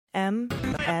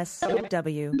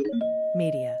MSW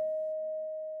Media.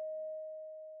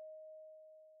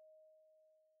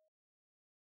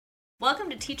 Welcome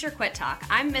to Teacher Quit Talk.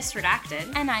 I'm Miss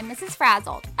Redacted. And I'm Mrs.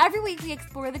 Frazzled. Every week we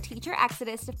explore the teacher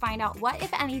exodus to find out what,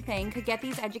 if anything, could get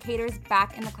these educators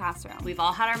back in the classroom. We've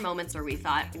all had our moments where we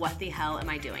thought, what the hell am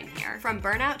I doing here? From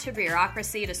burnout to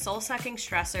bureaucracy to soul-sucking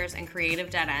stressors and creative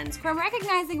dead ends. From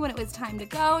recognizing when it was time to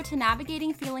go to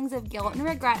navigating feelings of guilt and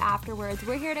regret afterwards,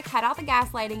 we're here to cut out the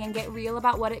gaslighting and get real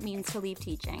about what it means to leave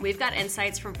teaching. We've got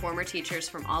insights from former teachers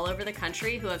from all over the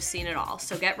country who have seen it all.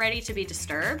 So get ready to be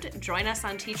disturbed. Join us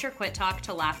on Teacher Quit Talk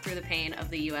to laugh through the pain of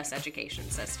the U.S.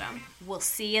 education system. We'll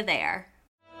see you there.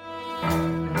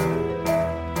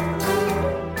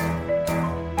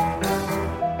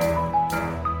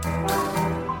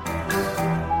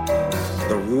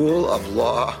 The rule of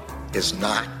law is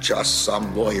not just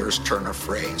some lawyer's turn of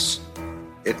phrase.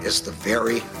 It is the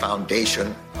very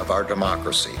foundation of our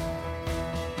democracy.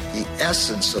 The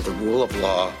essence of the rule of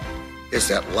law is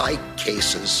that like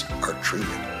cases are treated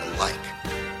alike.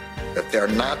 That there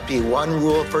not be one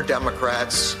rule for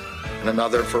Democrats and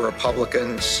another for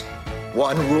Republicans,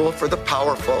 one rule for the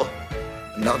powerful,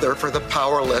 another for the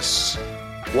powerless,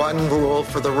 one rule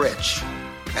for the rich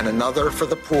and another for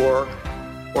the poor,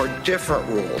 or different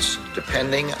rules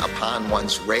depending upon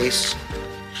one's race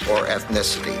or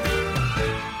ethnicity.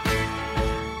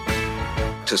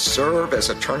 To serve as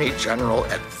Attorney General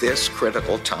at this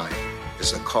critical time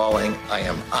is a calling I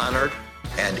am honored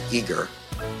and eager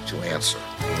to answer.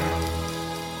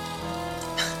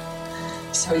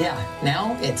 So yeah,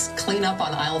 now it's clean up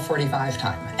on aisle 45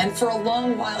 time. And for a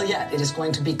long while yet, it is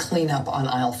going to be clean up on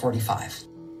aisle 45.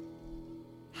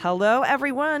 Hello,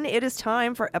 everyone. It is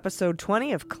time for episode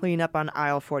 20 of Clean Up on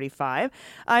Aisle 45.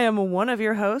 I am one of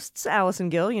your hosts, Allison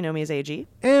Gill. You know me as AG.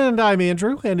 And I'm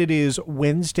Andrew, and it is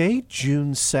Wednesday,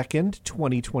 June 2nd,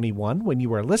 2021, when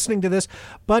you are listening to this.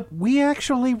 But we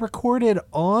actually recorded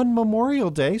on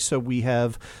Memorial Day, so we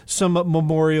have some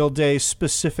Memorial Day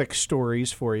specific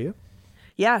stories for you.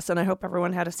 Yes, and I hope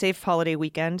everyone had a safe holiday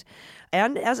weekend.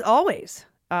 And as always,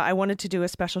 I wanted to do a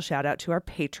special shout out to our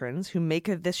patrons who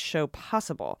make this show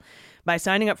possible by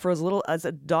signing up for as little as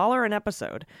 $1 an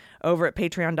episode over at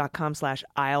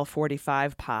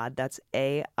patreon.com/aisle45pod. That's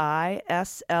AISLE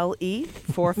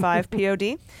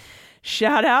 45POD.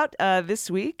 Shout out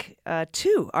this week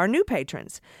to our new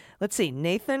patrons. Let's see,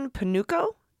 Nathan Panuco.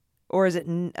 Or is it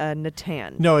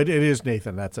Natan? No, it is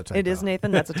Nathan. That's a typo. It is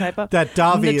Nathan. That's a typo. That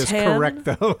Davi Natan, is correct,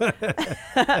 though.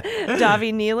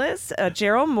 Davi Neelis,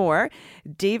 Gerald Moore,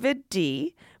 David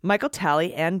D., Michael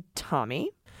Talley, and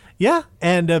Tommy. Yeah,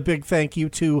 and a big thank you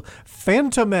to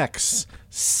Phantom X,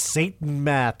 Satan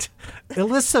Matt,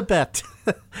 Elizabeth,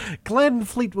 Glenn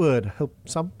Fleetwood,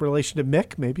 some relation to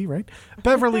Mick, maybe, right?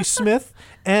 Beverly Smith,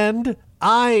 and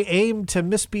I Aim to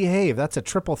Misbehave. That's a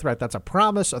triple threat. That's a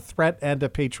promise, a threat, and a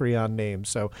Patreon name.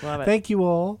 So thank you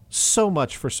all so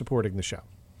much for supporting the show.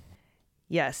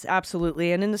 Yes,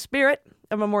 absolutely. And in the spirit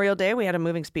of Memorial Day, we had a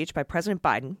moving speech by President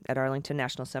Biden at Arlington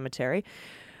National Cemetery,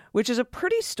 which is a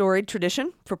pretty storied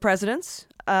tradition for presidents.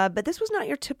 But this was not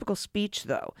your typical speech,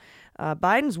 though.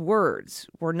 Biden's words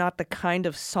were not the kind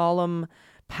of solemn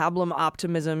pablum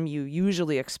optimism you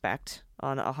usually expect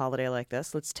on a holiday like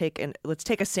this. Let's take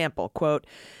a sample. Quote,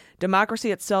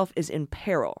 "Democracy itself is in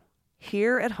peril,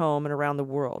 here at home and around the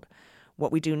world.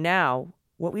 What we do now,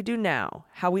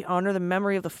 how we honor the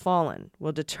memory of the fallen,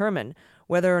 will determine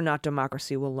whether or not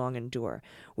democracy will long endure.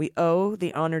 We owe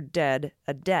the honored dead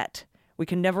a debt we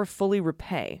can never fully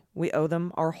repay. We owe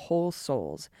them our whole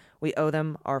souls. We owe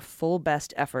them our full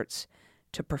best efforts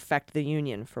to perfect the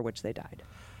union for which they died."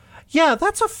 Yeah,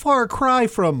 that's a far cry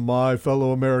from "my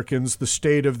fellow Americans, the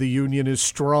state of the union is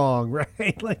strong,"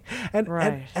 right?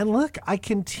 And look, I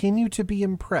continue to be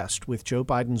impressed with Joe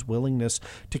Biden's willingness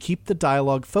to keep the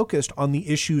dialogue focused on the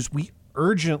issues we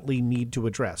urgently need to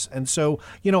address. And so,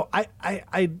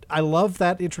 I love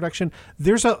that introduction.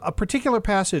 There's a particular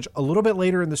passage a little bit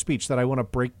later in the speech that I want to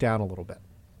break down a little bit.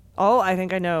 Oh, I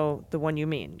think I know the one you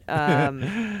mean.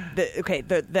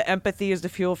 The empathy is the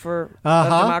fuel for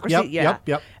democracy. Yep.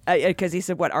 Because he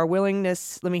said, what, our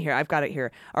willingness, let me hear, I've got it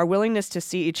here. Our willingness to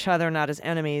see each other not as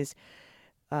enemies,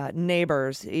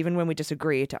 neighbors, even when we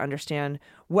disagree, to understand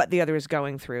what the other is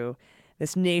going through.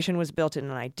 This nation was built on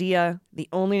an idea, the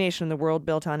only nation in the world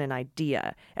built on an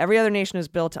idea. Every other nation is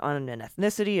built on an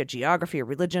ethnicity, a geography, a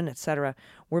religion, etc.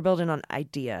 We're building on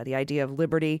idea, the idea of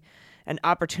liberty and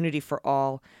opportunity for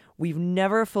all. We've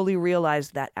never fully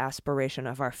realized that aspiration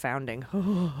of our founding.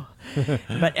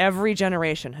 But every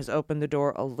generation has opened the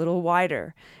door a little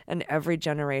wider, and every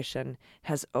generation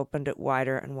has opened it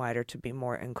wider and wider to be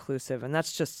more inclusive. And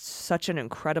that's just such an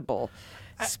incredible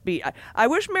speech. I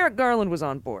wish Merrick Garland was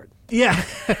on board. Yeah,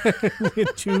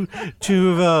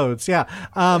 two votes. Yeah,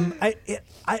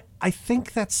 I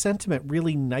think that sentiment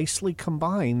really nicely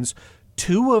combines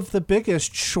two of the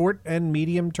biggest short and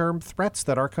medium term threats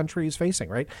that our country is facing,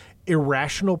 right?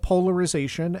 Irrational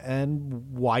polarization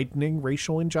and widening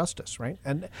racial injustice, right?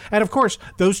 And of course,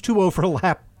 those two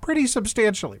overlap pretty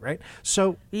substantially, right?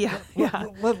 So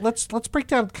let's break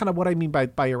down kind of what I mean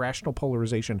by irrational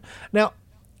polarization. Now,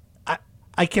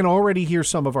 I can already hear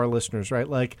some of our listeners, right?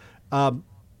 Like,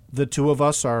 the two of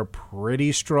us are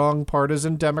pretty strong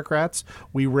partisan Democrats.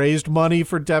 We raised money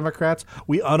for Democrats.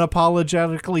 We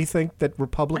unapologetically think that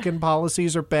Republican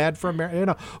policies are bad for America. You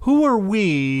know, who are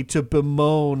we to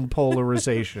bemoan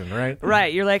polarization, right?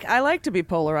 Right. You're like, I like to be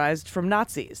polarized from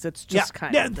Nazis. That's just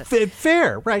kind of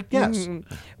fair, right? Yes.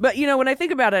 Mm-hmm. But, you know, when I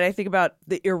think about it, I think about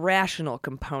the irrational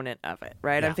component of it,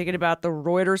 right? Yeah. I'm thinking about the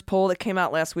Reuters poll that came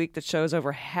out last week that shows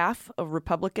over half of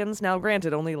Republicans. Now,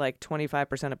 granted, only like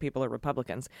 25% of people are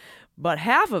Republicans. But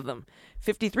half of them,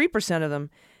 53% of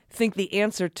them, think the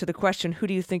answer to the question, who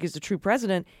do you think is the true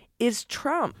president, is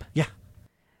Trump. Yeah.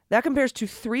 That compares to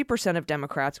 3% of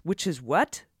Democrats, which is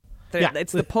what?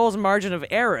 It's the poll's margin of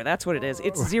error. That's what it is.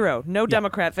 It's zero. No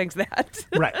Democrat thinks that.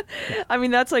 Right. Yeah. I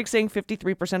mean, that's like saying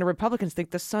 53% of Republicans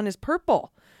think the sun is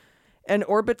purple and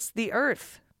orbits the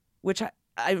earth, which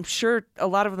I'm sure a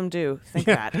lot of them do think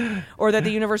that. Or that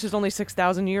the universe is only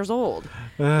 6,000 years old,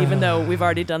 even though we've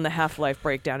already done the half-life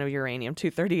breakdown of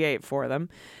uranium-238 for them.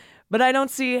 But I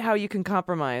don't see how you can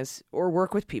compromise or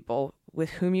work with people with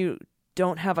whom you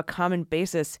don't have a common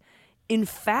basis in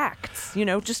facts, you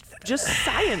know, just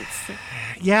science.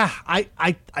 Yeah, I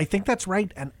think that's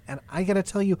right. And I got to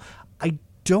tell you, I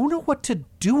don't know what to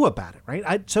do about it,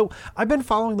 right? So I've been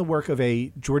following the work of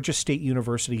a Georgia State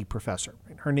University professor.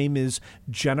 Her name is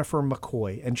Jennifer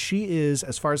McCoy, and she is,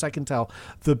 as far as I can tell,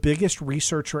 the biggest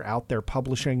researcher out there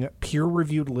publishing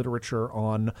peer-reviewed literature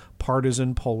on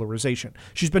partisan polarization.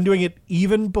 She's been doing it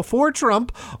even before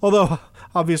Trump, although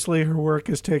obviously her work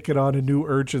has taken on a new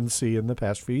urgency in the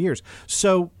past few years.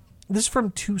 So this is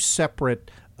from two separate,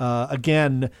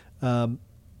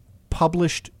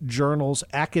 published journals,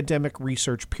 academic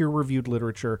research, peer-reviewed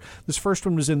literature. This first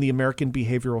one was in the American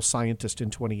Behavioral Scientist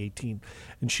in 2018.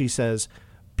 And she says,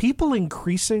 people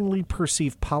increasingly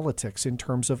perceive politics in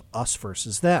terms of us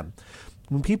versus them.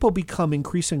 When people become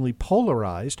increasingly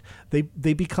polarized, they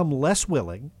become less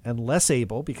willing and less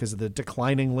able, because of the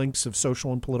declining links of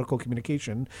social and political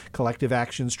communication, collective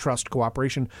actions, trust,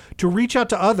 cooperation, to reach out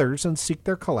to others and seek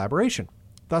their collaboration.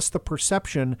 Thus, the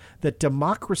perception that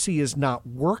democracy is not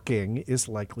working is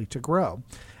likely to grow.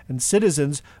 And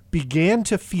citizens began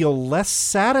to feel less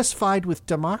satisfied with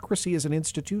democracy as an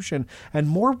institution and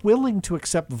more willing to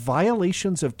accept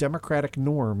violations of democratic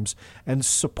norms and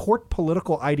support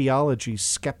political ideologies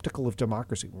skeptical of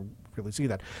democracy. We really see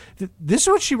that. This is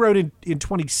what she wrote in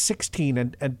 2016,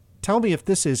 and tell me if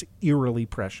this is eerily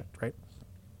prescient, right?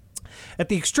 At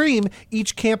the extreme,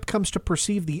 each camp comes to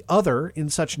perceive the other in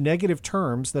such negative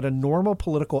terms that a normal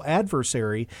political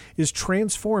adversary is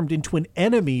transformed into an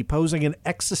enemy posing an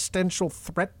existential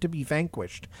threat to be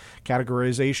vanquished.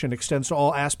 Categorization extends to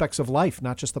all aspects of life,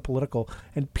 not just the political,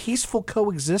 and peaceful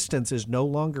coexistence is no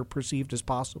longer perceived as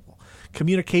possible.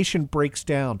 Communication breaks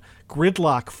down,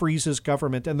 gridlock freezes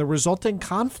government, and the resulting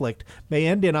conflict may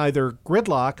end in either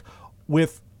gridlock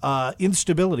with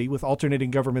instability, with alternating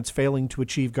governments failing to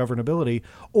achieve governability,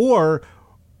 or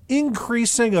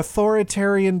increasing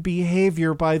authoritarian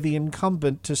behavior by the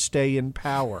incumbent to stay in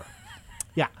power.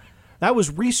 Yeah, that was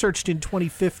researched in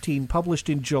 2015, published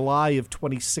in July of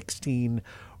 2016.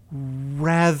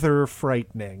 Rather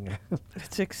frightening.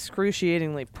 It's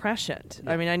excruciatingly prescient.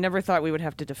 Yeah. I mean, I never thought we would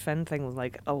have to defend things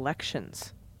like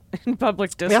elections in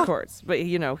public discourse, but,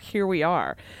 you know, here we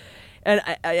are.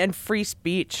 And free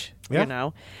speech, you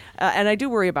know. And I do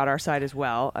worry about our side as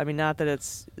well. I mean, not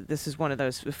that this is one of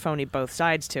those phony both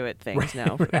sides to it things.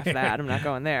 No, F that. I'm not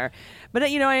going there.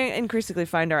 But, you know, I increasingly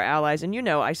find our allies, and, you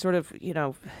know, I sort of, you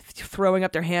know, throwing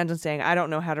up their hands and saying, I don't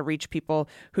know how to reach people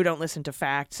who don't listen to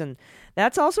facts. And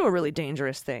that's also a really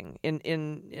dangerous thing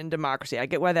in democracy. I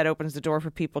get why that opens the door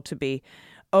for people to be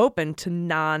open to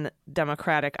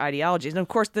non-democratic ideologies. And, of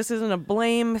course, this isn't a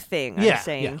blame thing I'm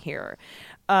saying here.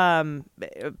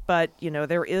 But, you know,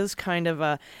 there is kind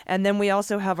of and then we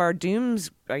also have our doom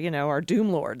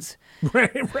lords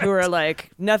who are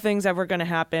like, nothing's ever going to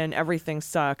happen. Everything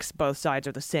sucks. Both sides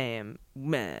are the same.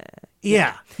 Meh.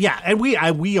 Yeah. And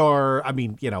we are, I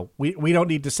mean, we don't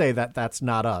need to say that that's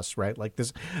not us, right? Like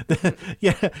this,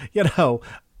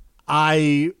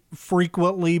 I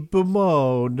frequently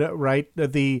bemoan, right,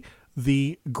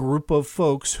 the group of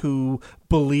folks who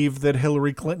believe that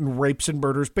Hillary Clinton rapes and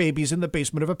murders babies in the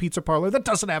basement of a pizza parlor that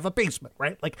doesn't have a basement,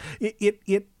 right? Like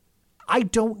I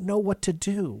don't know what to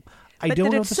do. I but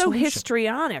don't know it's the so solution.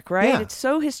 histrionic, right? Yeah. It's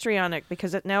so histrionic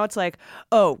because now it's like,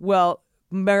 oh, well,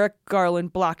 Merrick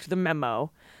Garland blocked the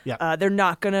memo. Yeah. They're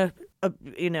not going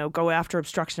to, go after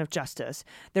obstruction of justice.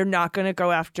 They're not going to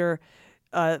go after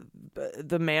the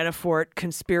Manafort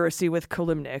conspiracy with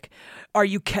Kilimnik. Are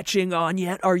you catching on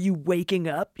yet? Are you waking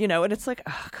up? And it's like,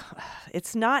 oh, God,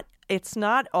 it's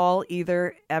not all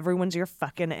either everyone's your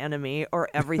fucking enemy or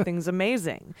everything's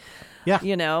amazing. Yeah.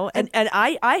 And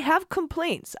I have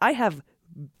complaints. I have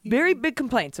very big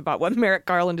complaints about what Merrick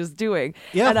Garland is doing,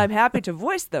 and I'm happy to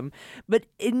voice them. But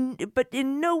in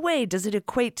no way does it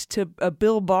equate to a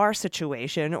Bill Barr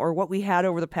situation or what we had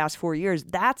over the past 4 years.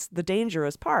 That's the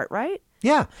dangerous part, right?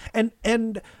 Yeah,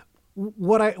 and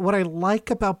what I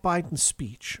like about Biden's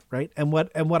speech, right, and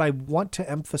what I want to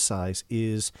emphasize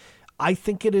is, I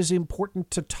think it is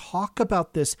important to talk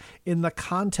about this in the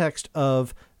context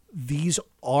of these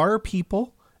are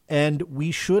people, and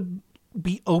we should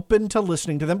be open to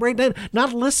listening to them, right?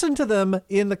 Not listen to them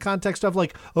in the context of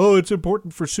like, oh, it's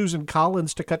important for Susan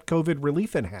Collins to cut COVID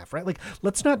relief in half, right? Like,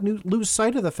 let's not lose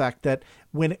sight of the fact that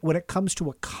when it comes to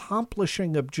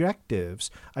accomplishing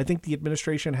objectives, I think the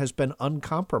administration has been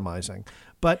uncompromising.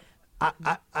 But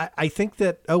I think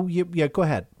that, go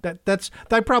ahead.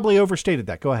 I probably overstated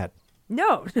that. Go ahead.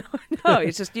 No.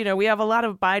 It's just, we have a lot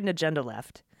of Biden agenda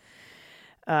left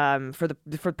for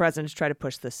the president to try to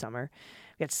push this summer.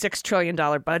 We got $6 trillion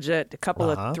budget, a couple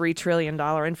of $3 trillion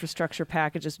infrastructure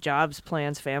packages, jobs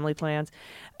plans, family plans.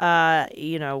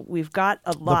 We've got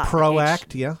a lot. The PRO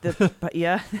Act,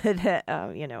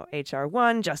 HR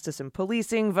 1, justice and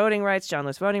policing, voting rights, John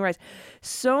Lewis voting rights.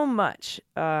 So much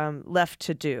left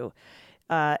to do.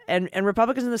 And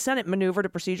Republicans in the Senate maneuvered a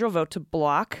procedural vote to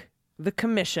block the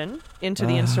commission into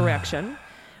the insurrection,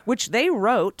 which they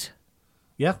wrote.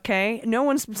 Yeah. Okay. No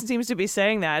one seems to be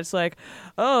saying that. It's like,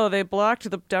 oh, they blocked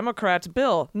the Democrats'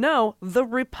 bill. No, the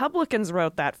Republicans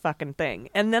wrote that fucking thing.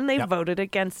 And then they voted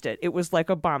against it. It was like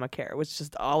Obamacare. It was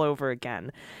just all over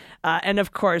again. And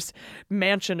of course,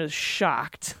 Manchin is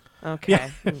shocked. Okay.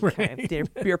 Yeah, okay.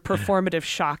 right. Your performative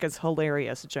shock is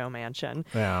hilarious, Joe Manchin.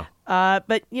 Yeah.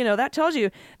 But, that tells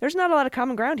you there's not a lot of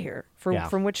common ground here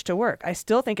from which to work. I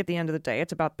still think at the end of the day,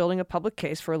 it's about building a public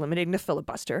case for eliminating the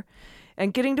filibuster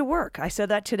and getting to work. I said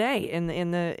that today in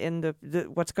the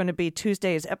what's going to be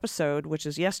Tuesday's episode, which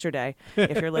is yesterday,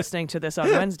 if you're listening to this on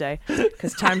Wednesday,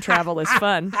 because time travel is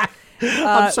fun.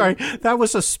 I'm sorry. That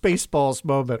was a Spaceballs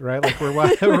moment, right? Like we're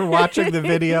watching the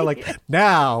video, like,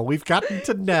 now, we've gotten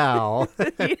to now.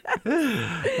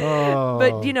 Oh.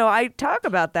 But, I talk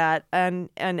about that and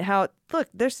how, look,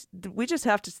 we just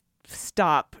have to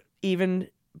stop even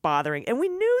bothering. And we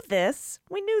knew this.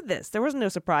 There was no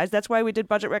surprise. That's why we did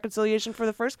budget reconciliation for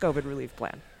the first COVID relief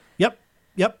plan. Yep.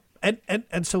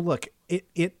 And so, look,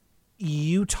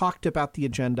 you talked about the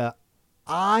agenda.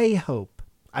 I hope,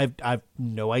 I've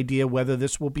no idea whether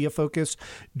this will be a focus.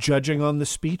 Judging on the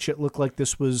speech, it looked like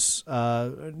this was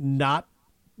not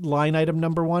line item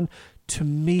number one. To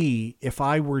me, if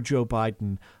I were Joe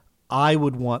Biden, I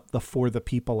would want the For the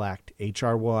People Act,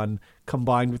 H.R. 1,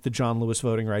 combined with the John Lewis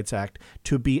Voting Rights Act,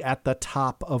 to be at the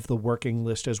top of the working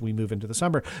list as we move into the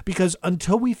summer. Because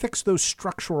until we fix those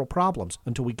structural problems,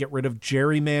 until we get rid of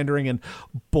gerrymandering and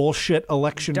bullshit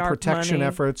election dark protection money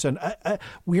efforts, and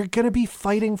we're going to be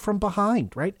fighting from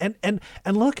behind, right? And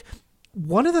look,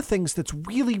 one of the things that's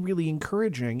really, really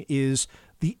encouraging is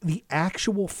the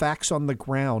actual facts on the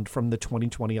ground from the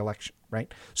 2020 election,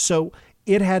 right? So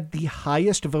it had the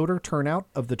highest voter turnout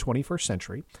of the 21st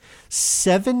century.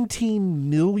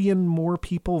 17 million more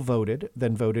people voted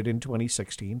than voted in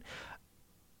 2016.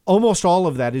 Almost all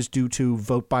of that is due to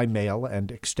vote by mail and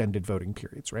extended voting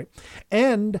periods, right?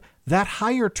 And that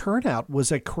higher turnout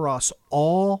was across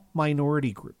all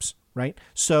minority groups, right?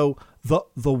 So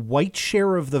the white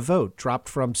share of the vote dropped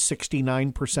from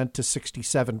 69% to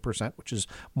 67%, which is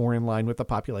more in line with the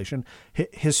population.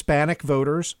 Hispanic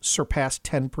voters surpassed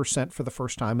 10% for the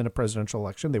first time in a presidential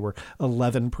election. They were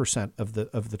 11% of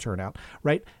the turnout,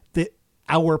 right?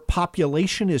 Our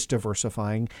population is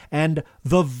diversifying, and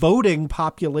the voting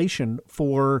population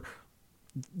for,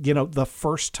 the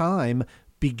first time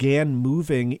began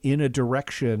moving in a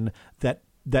direction that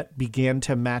began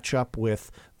to match up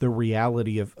with the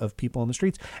reality of people on the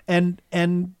streets. And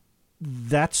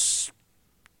that's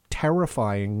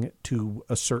terrifying to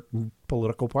a certain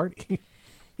political party.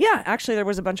 Yeah, actually, there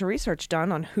was a bunch of research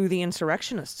done on who the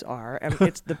insurrectionists are. And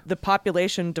it's the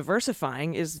population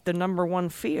diversifying is the number one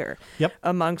fear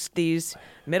amongst these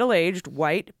middle-aged,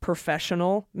 white,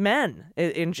 professional men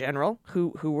in general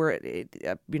who were,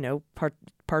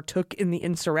 partook in the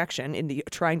insurrection, in the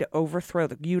trying to overthrow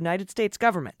the United States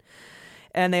government.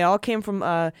 And they all came from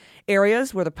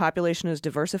areas where the population is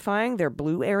diversifying. They're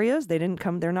blue areas.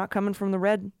 They're not coming from the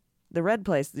red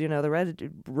place, the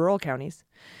red rural counties.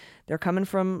 They're coming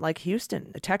from like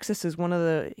Houston. Texas is one of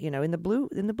the, in the blue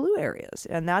areas.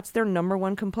 And that's their number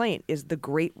one complaint is the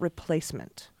Great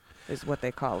Replacement is what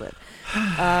they call it.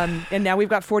 And now we've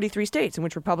got 43 states in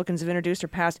which Republicans have introduced or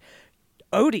passed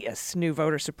odious new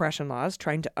voter suppression laws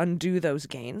trying to undo those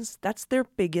gains. That's their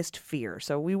biggest fear.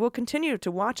 So we will continue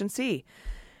to watch and see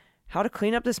how to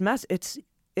clean up this mess. It's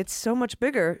so much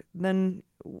bigger than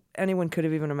anyone could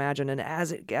have even imagined. And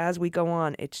as we go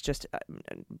on, it's just...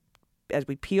 as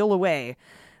we peel away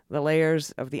the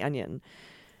layers of the onion,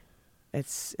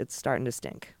 it's starting to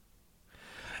stink.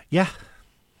 Yeah.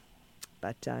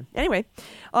 But anyway,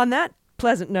 on that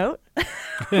pleasant note,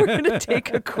 we're going to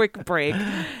take a quick break.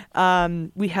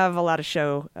 We have a lot of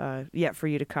show yet for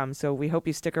you to come, so we hope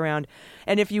you stick around.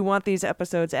 And if you want these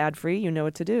episodes ad-free, you know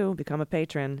what to do. Become a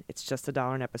patron. It's just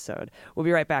 $1 an episode. We'll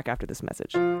be right back after this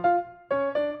message.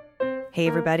 Hey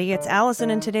everybody, it's Allison,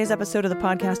 and today's episode of the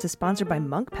podcast is sponsored by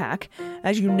Munk Pack.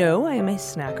 As you know, I am a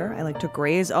snacker. I like to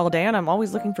graze all day, and I'm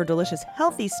always looking for delicious,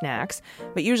 healthy snacks,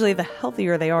 but usually the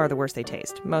healthier they are, the worse they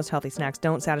taste. Most healthy snacks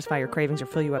don't satisfy your cravings or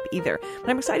fill you up either, but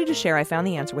I'm excited to share I found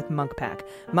the answer with Munk Pack.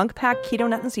 Munk Pack Keto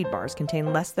Nut and Seed Bars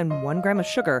contain less than 1 gram of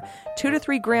sugar, 2 to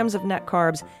 3 grams of net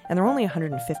carbs, and they're only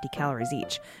 150 calories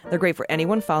each. They're great for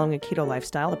anyone following a keto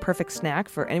lifestyle, the perfect snack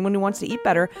for anyone who wants to eat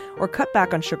better or cut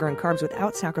back on sugar and carbs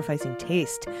without sacrificing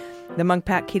taste. The Munk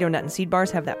Pack Keto Nut and Seed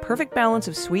Bars have that perfect balance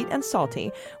of sweet and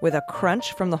salty with a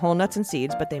crunch from the whole nuts and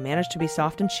seeds, but they manage to be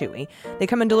soft and chewy. They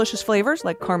come in delicious flavors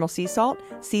like caramel sea salt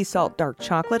dark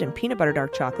chocolate, and peanut butter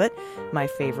dark chocolate. My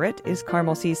favorite is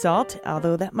caramel sea salt,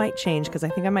 although that might change because I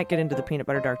think I might get into the peanut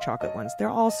butter dark chocolate ones. They're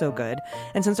all so good.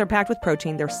 And since they're packed with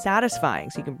protein, they're satisfying,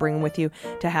 so you can bring them with you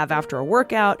to have after a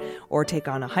workout or take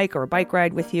on a hike or a bike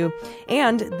ride with you.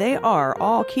 And they are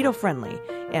all keto-friendly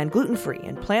and gluten-free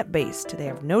and plant-based. They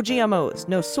have no GMOs,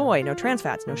 no soy, no trans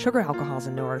fats, no sugar alcohols,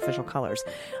 and no artificial colors.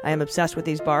 I am obsessed with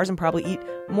these bars and probably eat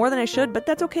more than I should, but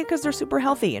that's okay because they're super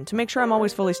healthy. And to make sure I'm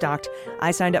always fully stocked,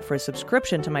 I signed up for a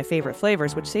subscription to my favorite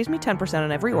flavors, which saves me 10%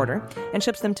 on every order and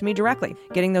ships them to me directly.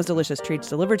 Getting those delicious treats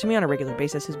delivered to me on a regular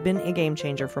basis has been a game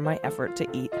changer for my effort to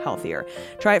eat healthier.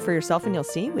 Try it for yourself and you'll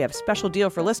see. We have a special deal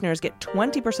for listeners. Get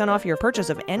 20% off your purchase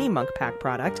of any Munk Pack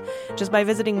product just by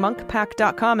visiting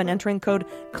monkpack.com and entering code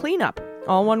CLEANUP,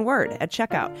 all one word, at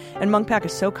checkout. And Munk Pack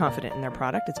is so confident in their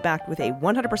product, it's backed with a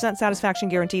 100% satisfaction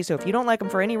guarantee, so if you don't like them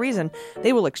for any reason,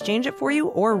 they will exchange it for you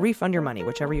or refund your money,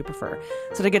 whichever you prefer.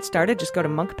 So to get started, just go to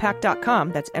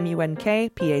monkpack.com, that's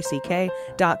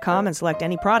MUNKPACK.com, and select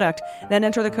any product, then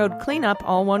enter the code CLEANUP,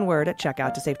 all one word, at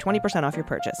checkout to save 20% off your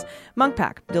purchase. Munk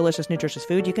Pack, delicious, nutritious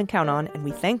food you can count on, and we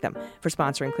thank them for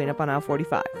sponsoring Cleanup on Aisle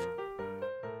 45.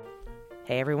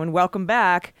 Hey everyone, welcome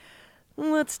back.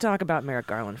 Let's talk about Merrick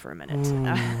Garland for a minute.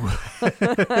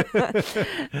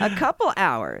 A couple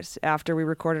hours after we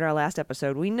recorded our last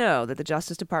episode, we know that the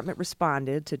Justice Department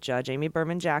responded to Judge Amy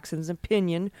Berman Jackson's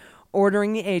opinion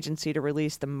ordering the agency to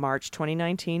release the March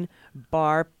 2019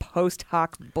 Barr post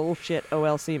hoc bullshit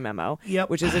OLC memo,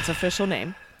 which is its official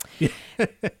name.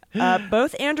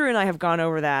 Both Andrew and I have gone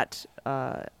over that.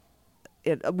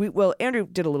 Andrew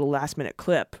did a little last-minute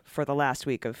clip for the last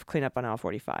week of Cleanup on Aisle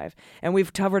 45, and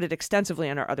we've covered it extensively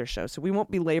on our other show, so we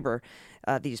won't belabor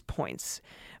these points.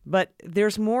 But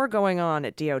there's more going on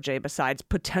at DOJ besides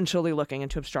potentially looking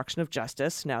into obstruction of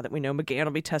justice, now that we know McGahn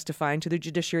will be testifying to the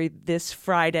judiciary this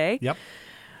Friday. Yep.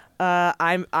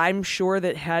 I'm sure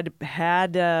that had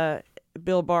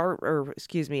Bill Barr,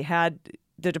 had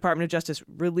the Department of Justice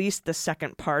released the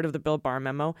second part of the Bill Barr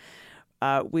memo,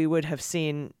 we would have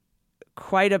seen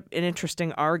quite an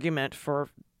interesting argument for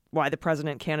why the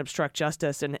president can't obstruct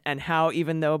justice and how,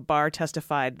 even though Barr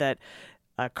testified that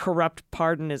a corrupt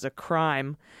pardon is a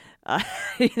crime,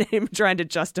 him trying to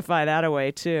justify that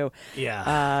away too.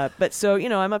 Yeah. But so,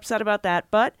 I'm upset about that.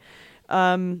 But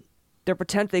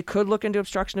they could look into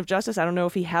obstruction of justice. I don't know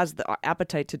if he has the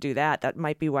appetite to do that. That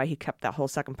might be why he kept that whole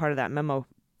second part of that memo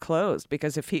closed,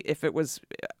 because if it was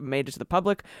made to the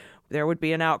public, there would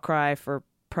be an outcry for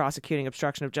prosecuting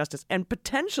obstruction of justice and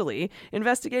potentially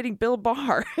investigating Bill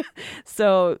Barr.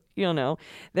 So,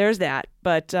 there's that.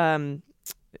 But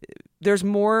there's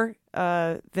more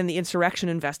than the insurrection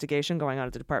investigation going on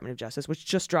at the Department of Justice, which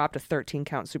just dropped a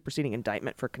 13-count superseding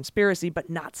indictment for conspiracy, but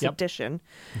not sedition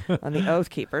on the Oath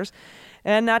Keepers.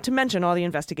 And not to mention all the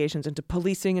investigations into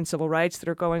policing and civil rights that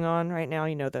are going on right now.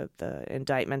 You know, the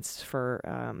indictments for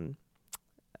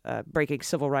breaking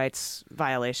civil rights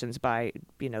violations by,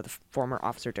 the former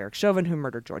officer Derek Chauvin, who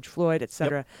murdered George Floyd, et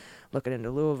cetera, looking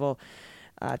into Louisville,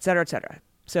 et cetera, et cetera.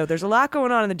 So there's a lot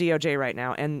going on in the DOJ right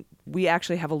now, and we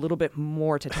actually have a little bit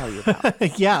more to tell you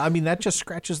about. Yeah, I mean, that just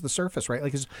scratches the surface, right?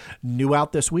 Like, it's new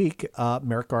out this week,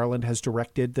 Merrick Garland has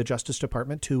directed the Justice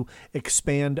Department to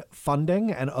expand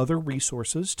funding and other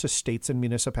resources to states and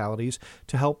municipalities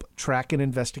to help track and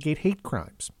investigate hate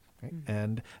crimes. Right?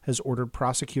 And has ordered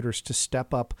prosecutors to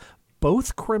step up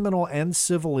both criminal and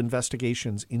civil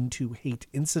investigations into hate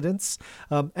incidents.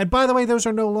 And by the way, those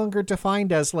are no longer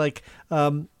defined as like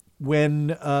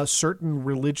when certain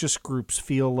religious groups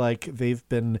feel like they've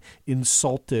been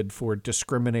insulted for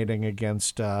discriminating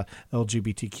against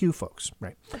LGBTQ folks,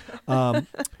 right? But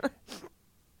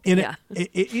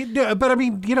I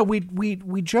mean,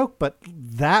 we joke, but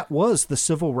that was the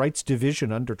Civil Rights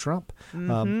Division under Trump.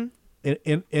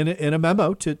 In a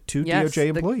memo to DOJ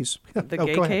employees.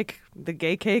 The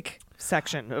gay cake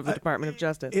section of the Department of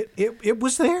Justice. It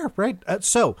was there, right?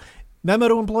 So, memo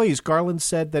to employees, Garland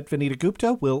said that Vanita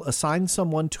Gupta will assign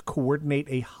someone to coordinate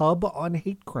a hub on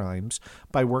hate crimes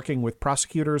by working with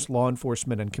prosecutors, law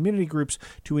enforcement, and community groups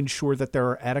to ensure that there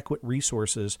are adequate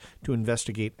resources to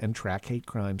investigate and track hate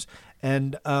crimes.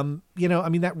 And,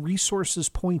 that resources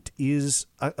point is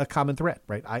a common thread,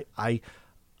 right?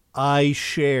 I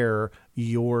share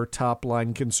your top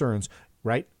line concerns,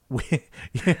 right?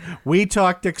 We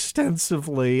talked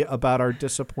extensively about our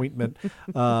disappointment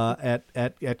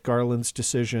at Garland's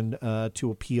decision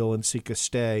to appeal and seek a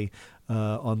stay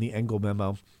on the Engel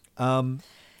memo.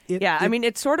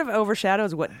 It sort of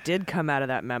overshadows what did come out of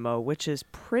that memo, which is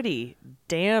pretty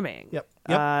damning. Yep.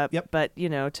 But,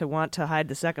 to want to hide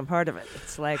the second part of it,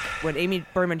 it's like when Amy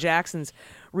Berman Jackson's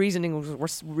reasoning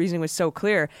was so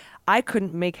clear, I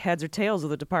couldn't make heads or tails of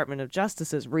the Department of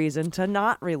Justice's reason to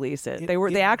not release it.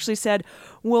 They actually said,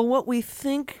 well, what we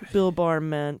think Bill Barr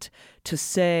meant to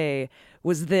say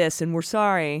was this, and we're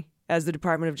sorry. As the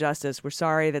Department of Justice, we're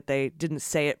sorry that they didn't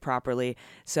say it properly.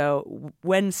 So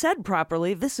when said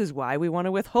properly, this is why we want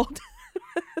to withhold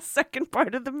the second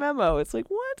part of the memo. It's like,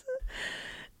 what?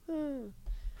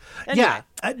 Anyway.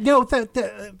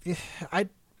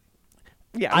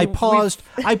 I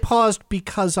paused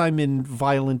because I'm in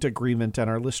violent agreement, and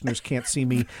our listeners can't see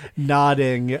me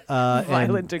nodding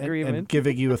agreement and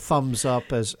giving you a thumbs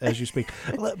up as you speak.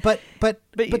 But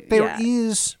there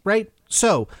is, right?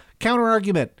 So, counter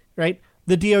argument, right?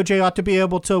 The DOJ ought to be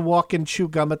able to walk and chew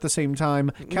gum at the same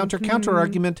time. Counter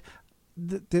argument.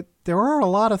 There are a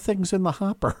lot of things in the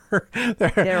hopper.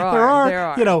 There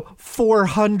are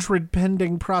 400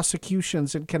 pending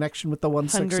prosecutions in connection with the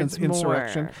 1/6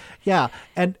 insurrection. More. Yeah,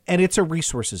 and it's a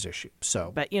resources issue.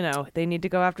 So, but they need to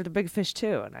go after the big fish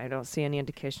too, and I don't see any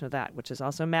indication of that, which is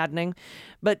also maddening.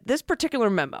 But this particular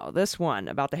memo, this one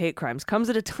about the hate crimes, comes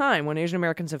at a time when Asian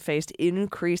Americans have faced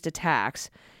increased attacks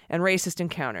and racist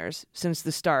encounters since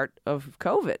the start of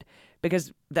COVID,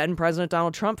 because then President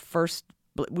Donald Trump first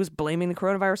was blaming the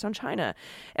coronavirus on China.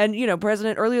 And,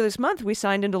 earlier this month, we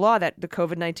signed into law that the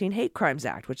COVID-19 Hate Crimes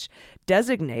Act, which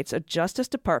designates a Justice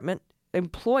Department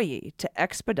employee to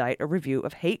expedite a review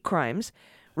of hate crimes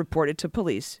reported to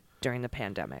police during the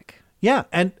pandemic. Yeah,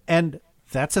 and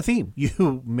that's a theme.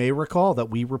 You may recall that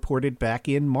we reported back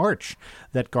in March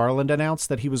that Garland announced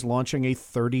that he was launching a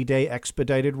 30-day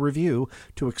expedited review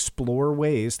to explore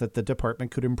ways that the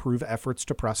department could improve efforts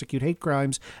to prosecute hate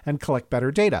crimes and collect better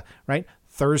data, right?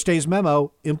 Thursday's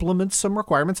memo implements some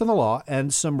requirements in the law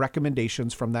and some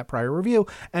recommendations from that prior review.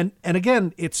 And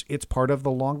again, it's part of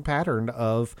the long pattern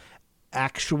of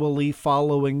actually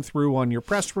following through on your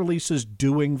press releases,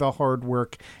 doing the hard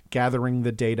work, gathering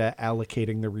the data,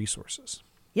 allocating the resources.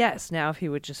 Yes. Now, if he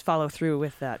would just follow through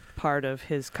with that part of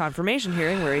his confirmation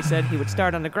hearing where he said he would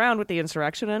start on the ground with the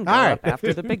insurrection and go up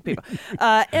after the big people.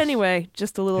 Anyway,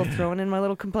 just a little throwing in my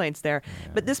little complaints there. Yeah.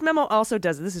 But this memo also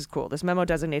this is cool. This memo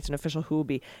designates an official who will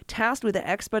be tasked with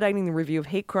expediting the review of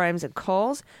hate crimes and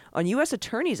calls on U.S.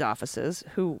 attorneys' offices,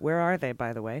 where are they,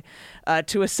 by the way,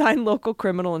 to assign local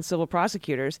criminal and civil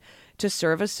prosecutors to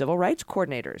serve as civil rights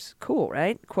coordinators. Cool,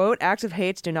 right? Quote, acts of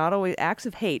hate do not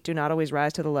always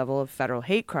rise to the level of federal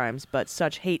hate crimes, but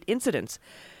such hate incidents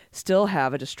still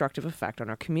have a destructive effect on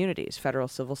our communities. Federal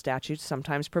civil statutes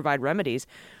sometimes provide remedies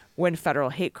when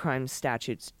federal hate crimes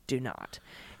statutes do not.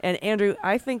 And Andrew,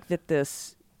 I think that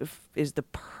this is the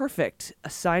perfect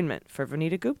assignment for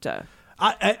Vanita Gupta.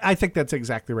 I think that's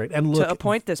exactly right. And look, to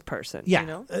appoint this person. Yeah, you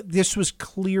know? This was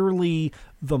clearly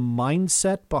the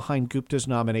mindset behind Gupta's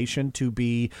nomination to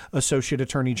be Associate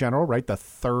Attorney General, right? The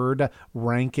third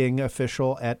ranking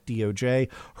official at DOJ.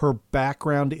 Her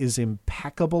background is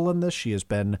impeccable in this. She has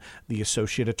been the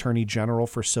Associate Attorney General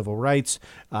for Civil Rights.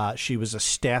 She was a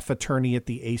staff attorney at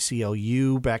the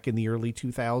ACLU back in the early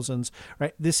 2000s,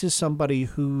 right? This is somebody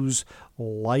whose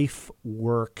life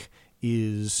work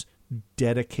is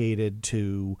dedicated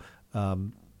to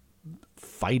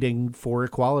fighting for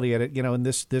equality. And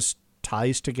this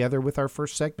ties together with our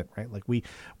first segment, right? Like we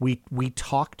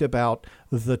talked about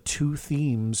the two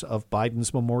themes of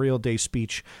Biden's Memorial Day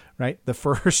speech, right? The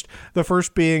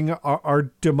first being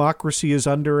our democracy is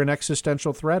under an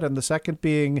existential threat, and the second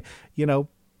being,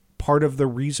 part of the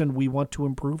reason we want to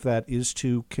improve that is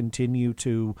to continue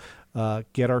to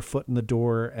get our foot in the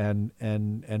door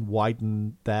and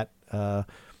widen that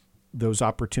those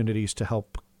opportunities to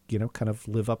help, kind of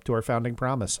live up to our founding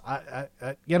promise.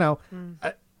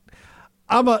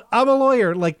 I'm a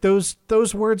lawyer. Like those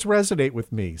words resonate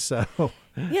with me. So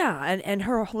yeah, and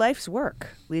her life's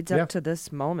work leads up to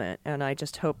this moment, and I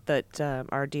just hope that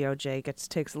our DOJ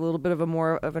takes a little bit of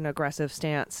more of an aggressive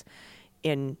stance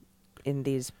in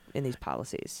these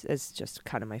policies. It's just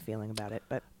kind of my feeling about it.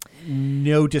 But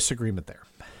no disagreement there.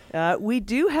 We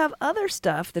do have other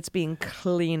stuff that's being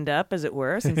cleaned up, as it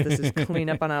were, since this is clean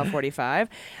up on aisle 45.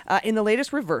 In the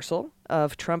latest reversal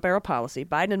of Trump-era policy,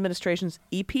 Biden administration's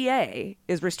EPA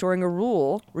is restoring a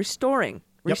rule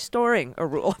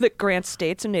that grants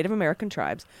states and Native American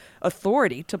tribes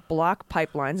authority to block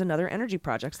pipelines and other energy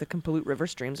projects that can pollute river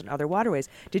streams and other waterways.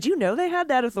 Did you know they had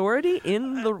that authority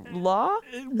in the law?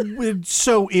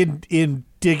 So in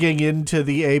digging into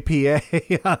the APA,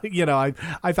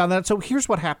 I found that. So here's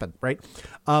what happened, right?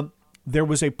 There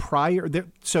was a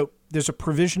there's a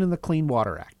provision in the Clean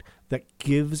Water Act that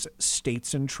gives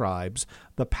states and tribes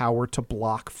the power to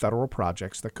block federal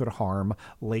projects that could harm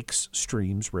lakes,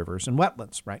 streams, rivers, and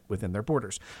wetlands, right, within their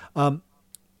borders.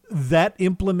 That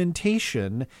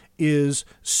implementation is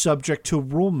subject to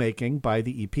rulemaking by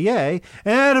the EPA.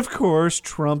 And, of course,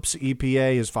 Trump's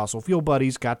EPA, his fossil fuel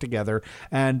buddies, got together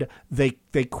and they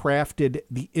crafted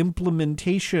the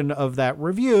implementation of that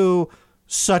review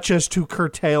such as to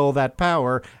curtail that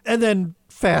power, and then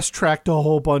fast-tracked a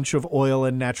whole bunch of oil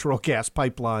and natural gas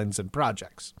pipelines and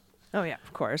projects. Oh, yeah,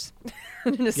 of course.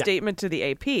 In a statement to the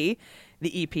AP,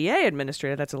 the EPA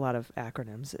administrator, that's a lot of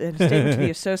acronyms, in a statement to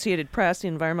the Associated Press, the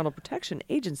Environmental Protection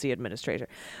Agency administrator,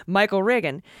 Michael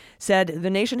Regan, said the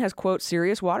nation has, quote,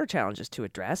 serious water challenges to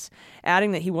address,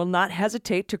 adding that he will not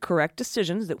hesitate to correct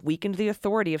decisions that weakened the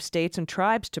authority of states and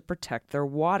tribes to protect their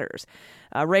waters.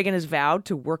 Reagan has vowed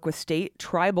to work with state,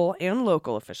 tribal, and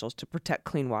local officials to protect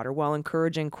clean water while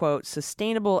encouraging, quote,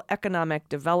 sustainable economic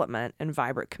development and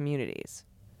vibrant communities.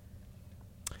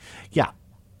 Yeah.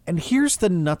 And here's the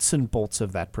nuts and bolts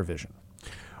of that provision.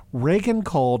 Reagan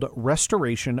called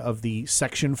restoration of the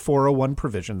Section 401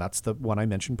 provision, that's the one I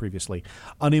mentioned previously,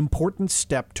 an important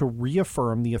step to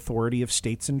reaffirm the authority of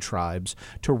states and tribes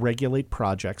to regulate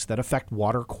projects that affect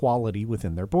water quality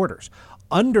within their borders.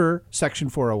 Under Section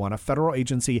 401, a federal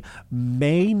agency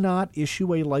may not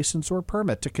issue a license or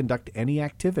permit to conduct any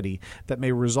activity that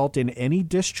may result in any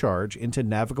discharge into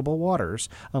navigable waters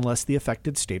unless the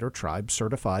affected state or tribe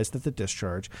certifies that the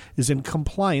discharge is in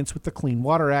compliance with the Clean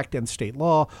Water Act and state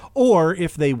law, or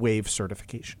if they waive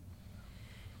certification.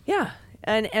 Yeah,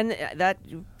 and that,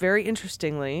 very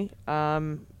interestingly,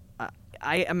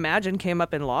 I imagine came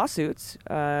up in lawsuits.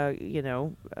 There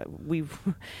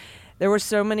were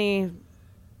so many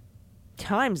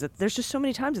times that this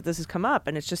has come up,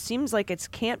 and it just seems like it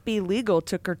can't be legal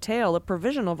to curtail a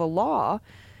provision of a law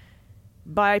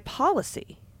by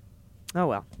policy. Oh,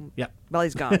 well. Yeah. Well,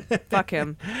 he's gone. Fuck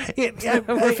him.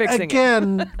 We're fixing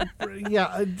again, it.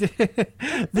 Yeah.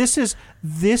 This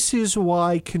is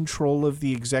why control of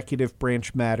the executive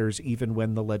branch matters even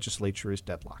when the legislature is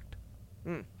deadlocked.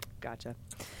 Gotcha.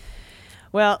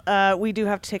 Well, we do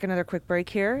have to take another quick break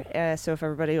here. So if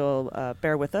everybody will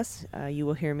bear with us, you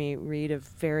will hear me read a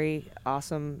very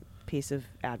awesome piece of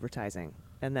advertising.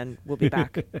 And then we'll be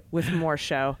back with more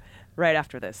show right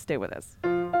after this. Stay with us.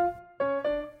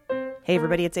 Hey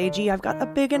everybody, it's AG. I've got a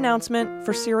big announcement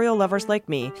for cereal lovers like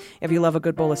me. If you love a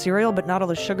good bowl of cereal, but not all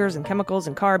the sugars and chemicals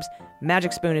and carbs,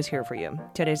 Magic Spoon is here for you.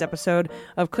 Today's episode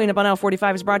of Clean Up on Aisle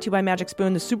 45 is brought to you by Magic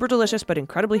Spoon, the super delicious but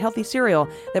incredibly healthy cereal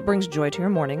that brings joy to your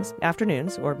mornings,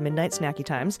 afternoons, or midnight snacky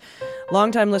times.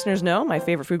 Longtime listeners know my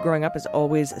favorite food growing up is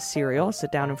always cereal.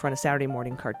 Sit down in front of Saturday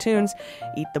morning cartoons,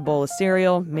 eat the bowl of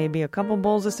cereal, maybe a couple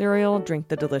bowls of cereal, drink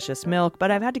the delicious milk,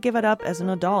 but I've had to give it up as an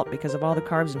adult because of all the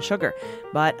carbs and sugar.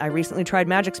 But I recently recently tried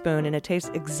Magic Spoon, and it tastes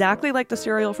exactly like the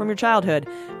cereal from your childhood,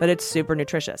 but it's super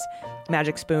nutritious.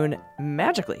 Magic Spoon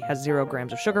magically has 0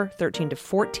 grams of sugar, 13 to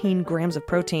 14 grams of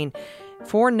protein,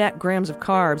 4 net grams of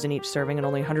carbs in each serving, and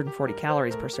only 140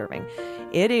 calories per serving.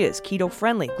 It is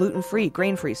keto-friendly, gluten-free,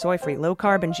 grain-free, soy-free,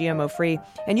 low-carb, and GMO-free,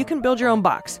 and you can build your own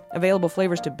box. Available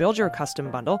flavors to build your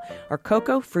custom bundle are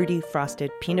cocoa, fruity,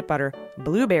 frosted, peanut butter,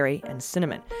 blueberry, and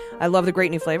cinnamon. I love the great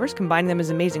new flavors. Combining them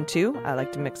is amazing, too. I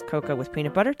like to mix cocoa with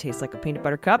peanut butter. Tastes like a peanut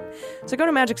butter cup. So go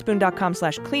to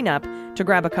magicspoon.com/cleanup to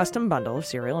grab a custom bundle of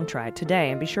cereal and try it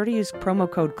today. And be sure to use promo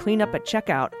code CLEANUP at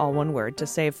checkout, all one word, to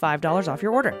save $5 off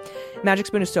your order. Magic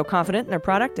Spoon is so confident in their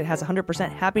product, it has a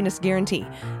 100% happiness guarantee.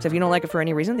 So if you don't like it for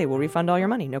any reason, they will refund all your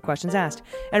money, no questions asked.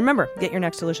 And remember, get your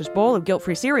next delicious bowl of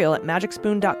guilt-free cereal at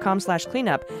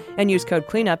magicspoon.com/cleanup and use code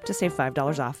CLEANUP to save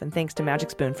 $5 off. And thanks to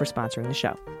Magic Spoon for sponsoring the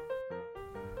show.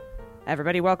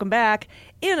 Everybody, welcome back.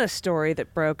 In a story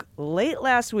that broke late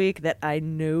last week that I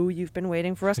know you've been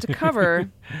waiting for us to cover,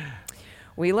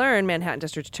 we learned Manhattan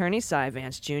District Attorney Cy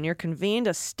Vance Jr. convened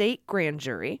a state grand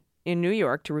jury in New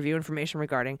York to review information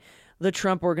regarding the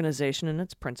Trump Organization and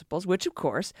its principles, which, of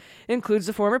course, includes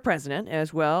the former president,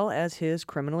 as well as his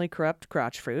criminally corrupt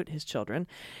crotch fruit, his children,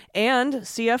 and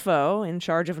CFO, in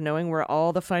charge of knowing where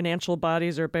all the financial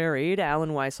bodies are buried,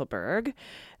 Allen Weisselberg.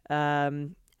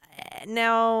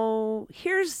 Now,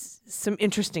 here's some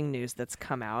interesting news that's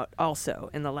come out also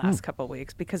in the last couple of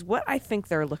weeks, because what I think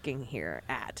they're looking here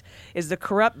at is the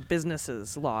Corrupt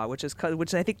Businesses Law, which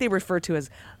I think they refer to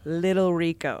as Little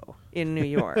RICO in New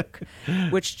York,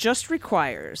 which just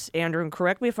requires, Andrew, and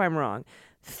correct me if I'm wrong,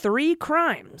 3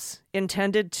 crimes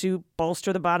intended to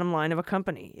bolster the bottom line of a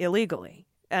company illegally.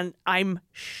 And I'm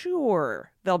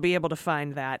sure they'll be able to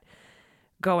find that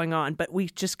going on, but we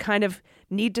just kind of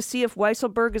need to see if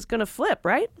Weisselberg is going to flip,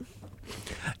 right?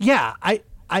 Yeah,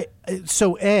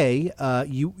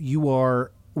 you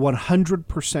are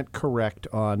 100% correct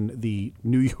on the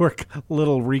New York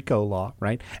Little RICO law,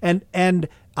 right? And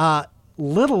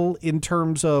little in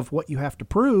terms of what you have to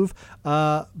prove,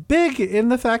 big in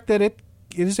the fact that it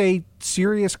is a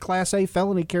serious Class A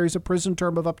felony, carries a prison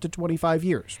term of up to 25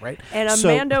 years, right? And a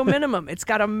Mando minimum. It's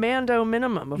got a Mando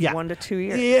minimum of 1 to 2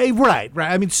 years. Yeah, right.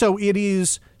 I mean, so it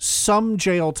is some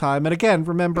jail time. And again,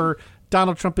 remember,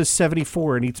 Donald Trump is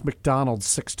 74 and eats McDonald's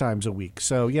 6 times a week.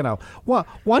 So,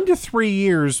 1 to 3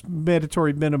 years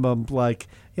mandatory minimum. Like,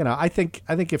 I think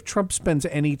if Trump spends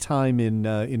any time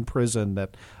in prison,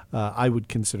 that I would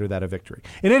consider that a victory.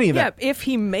 In any event, if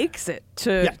he makes it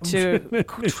to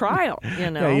trial,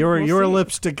 Yeah, your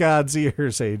lips to God's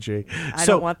ears, AG. I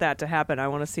don't want that to happen. I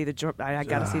want to see I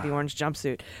got to see the orange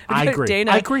jumpsuit. I agree.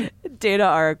 I agree.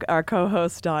 Dana, our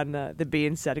co-host on the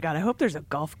Bean, said, "God, I hope there's a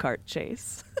golf cart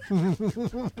chase."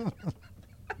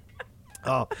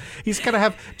 Oh, he's going to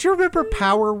have... Do you remember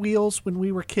Power Wheels when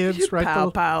we were kids? Right?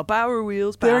 Power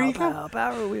Wheels. There you go.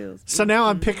 Power Wheels. So now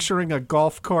I'm picturing a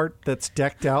golf cart that's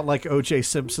decked out like O.J.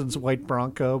 Simpson's white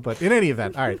Bronco. But in any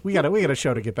event, all right, we got a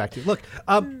show to get back to. Look,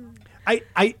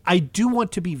 I do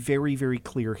want to be very, very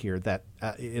clear here that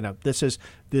this is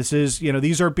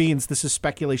these are beans. This is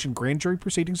speculation. Grand jury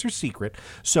proceedings are secret.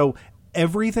 So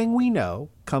everything we know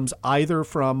comes either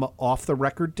from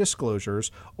off-the-record disclosures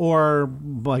or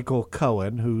Michael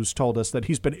Cohen, who's told us that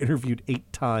he's been interviewed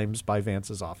 8 times by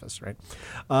Vance's office, right?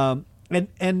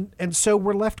 And so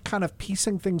we're left kind of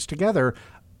piecing things together.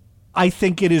 I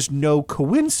think it is no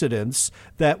coincidence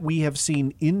that we have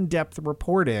seen in-depth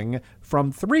reporting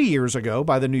from 3 years ago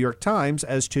by the New York Times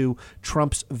as to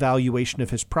Trump's valuation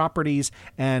of his properties.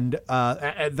 And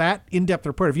that in-depth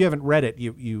report, if you haven't read it,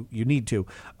 you need to,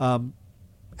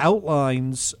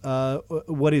 outlines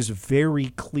what is very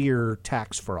clear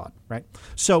tax fraud, right?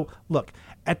 So, look,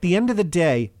 at the end of the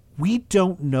day, we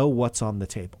don't know what's on the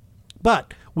table.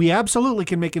 But we absolutely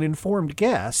can make an informed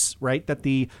guess, right, that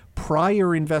the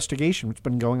prior investigation, which has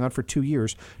been going on for 2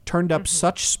 years, turned up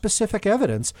such specific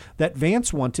evidence that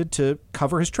Vance wanted to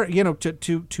cover his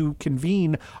to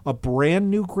convene a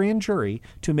brand new grand jury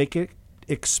to make it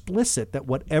explicit that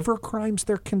whatever crimes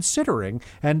they're considering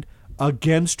and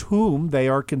against whom they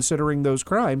are considering those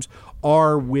crimes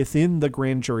are within the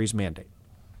grand jury's mandate.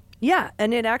 Yeah,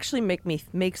 and it actually makes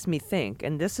me think,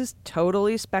 and this is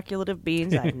totally speculative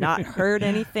beans. I've not heard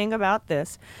anything about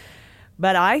this,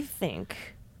 but I think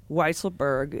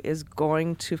Weisselberg is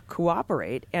going to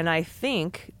cooperate, and I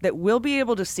think that we'll be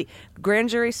able to see grand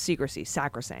jury secrecy,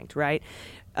 sacrosanct, right?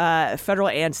 Federal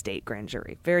and state grand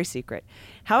jury, very secret.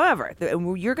 However,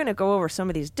 you're going to go over some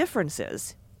of these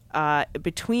differences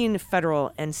between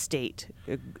federal and state.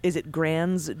 Is it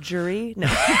grands jury? No,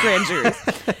 grand juries.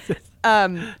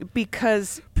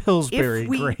 Because Pillsbury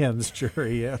Grand's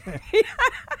jury, yeah.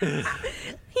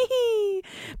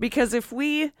 Because if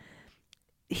we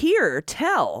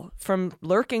tell from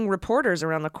lurking reporters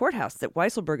around the courthouse that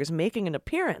Weisselberg is making an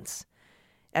appearance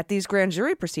at these grand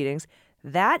jury proceedings,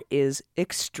 that is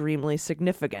extremely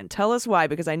significant. Tell us why,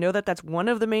 because I know that that's one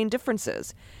of the main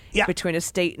differences between a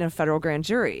state and a federal grand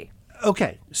jury.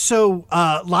 Okay, so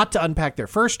a lot to unpack there.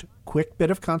 First, quick bit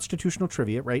of constitutional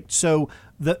trivia, right? So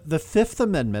the Fifth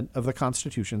Amendment of the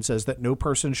Constitution says that no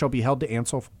person shall be held to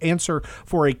answer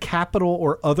for a capital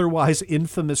or otherwise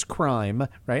infamous crime,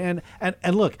 right?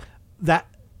 And look, that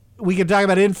we can talk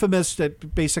about infamous,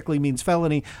 that basically means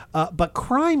felony, but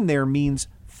crime there means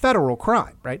federal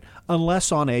crime, right?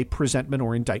 Unless on a presentment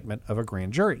or indictment of a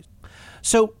grand jury.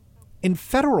 So in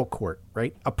federal court,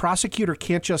 right, a prosecutor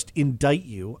can't just indict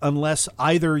you unless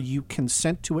either you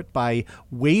consent to it by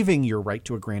waiving your right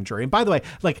to a grand jury. And by the way,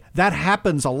 like that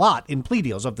happens a lot in plea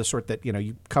deals of the sort that,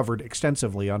 you covered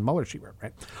extensively on Mueller, she wrote,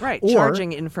 right? Right. Or,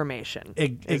 charging information.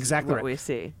 Exactly what right. we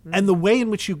see. Mm-hmm. And the way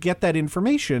in which you get that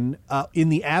information in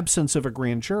the absence of a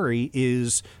grand jury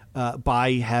is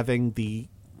by having the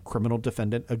criminal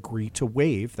defendant agree to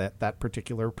waive that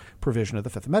particular provision of the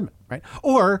Fifth Amendment, right?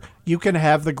 Or you can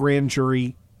have the grand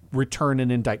jury return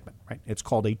an indictment, right? It's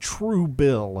called a true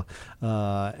bill,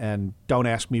 and don't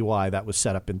ask me why that was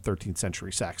set up in 13th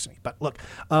century Saxony. But look,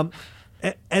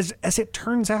 as it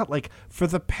turns out, like for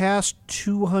the past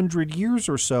 200 years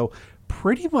or so,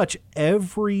 pretty much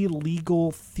every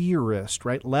legal theorist,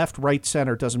 right, left, right,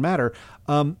 center, doesn't matter,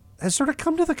 has sort of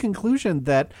come to the conclusion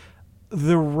that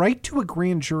the right to a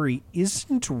grand jury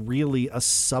isn't really a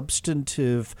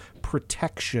substantive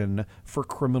protection for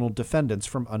criminal defendants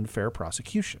from unfair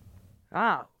prosecution.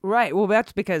 Ah, right. Well,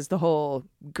 that's because the whole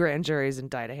grand juries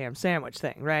indict a ham sandwich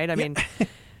thing, right? I mean,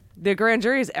 the grand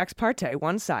jury is ex parte,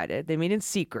 one-sided. They meet in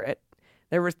secret.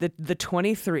 There was the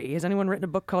 23. Has anyone written a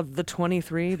book called The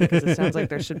 23? Because it sounds like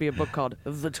there should be a book called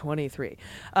The 23.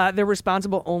 They're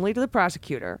responsible only to the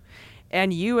prosecutor.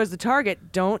 And you, as the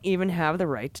target, don't even have the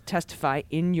right to testify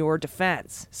in your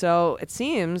defense. So it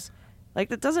seems like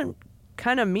that doesn't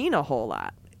kind of mean a whole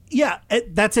lot. Yeah,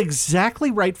 that's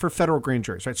exactly right for federal grand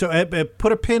juries, right? So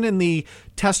put a pin in the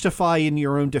testify in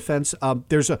your own defense.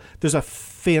 There's a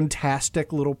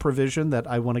fantastic little provision that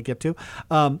I want to get to.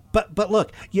 But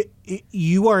look,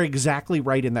 you are exactly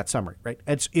right in that summary, right?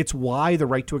 It's why the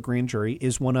right to a grand jury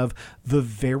is one of the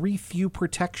very few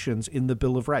protections in the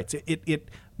Bill of Rights.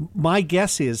 My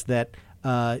guess is that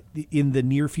in the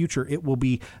near future, it will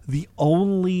be the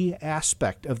only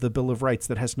aspect of the Bill of Rights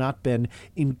that has not been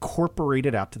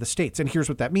incorporated out to the states. And here's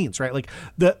what that means, right? Like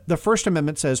the First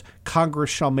Amendment says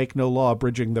Congress shall make no law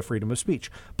abridging the freedom of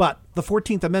speech. But the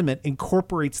 14th Amendment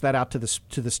incorporates that out to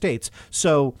the states.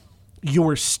 So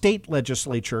your state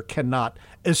legislature cannot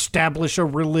establish a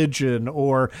religion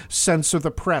or censor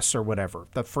the press or whatever.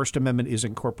 The First Amendment is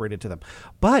incorporated to them.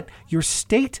 But your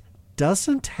state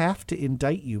doesn't have to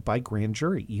indict you by grand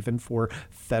jury, even for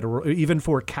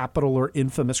capital or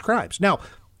infamous crimes. Now,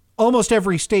 almost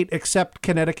every state except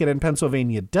Connecticut and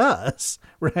Pennsylvania does,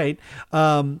 right?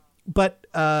 But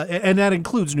that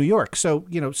includes New York. So,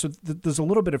 there's a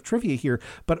little bit of trivia here,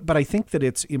 but I think that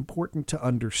it's important to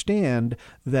understand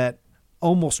that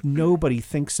almost nobody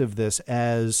thinks of this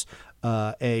as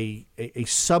a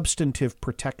substantive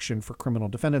protection for criminal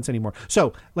defendants anymore.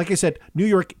 So, like I said, New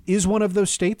York is one of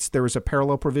those states. There is a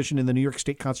parallel provision in the New York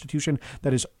State Constitution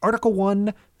that is Article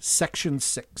 1, Section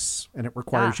 6, and it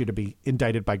requires you to be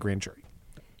indicted by grand jury.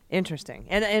 Interesting.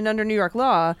 And under New York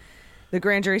law, the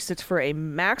grand jury sits for a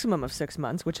maximum of 6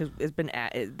 months, which has been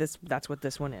that's what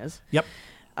this one is. Yep.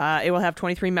 It will have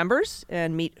 23 members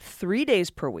and meet 3 days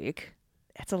per week.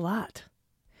 That's a lot.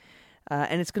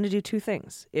 And it's going to do two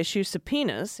things: issue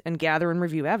subpoenas and gather and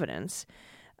review evidence,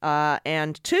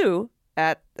 and two,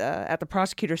 at the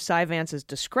prosecutor Cy Vance's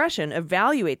discretion,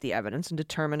 evaluate the evidence and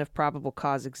determine if probable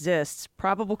cause exists.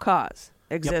 Probable cause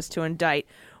exists to indict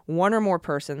one or more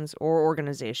persons or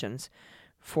organizations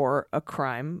for a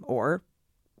crime or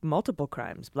multiple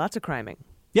crimes. Lots of criming.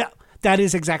 Yeah, that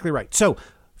is exactly right. So,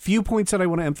 few points that I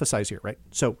want to emphasize here, right?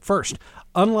 So, first,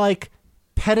 unlike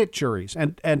petit juries,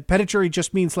 and petit jury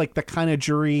just means like the kind of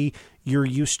jury you're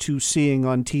used to seeing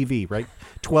on TV, right?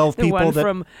 12 people.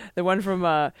 The one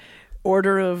from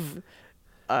Order of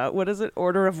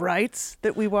Order of Rights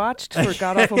that we watched for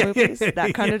god awful movies.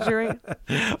 That kind of jury,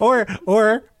 or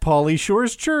Pauly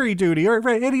Shore's Jury Duty, or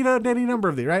right, any number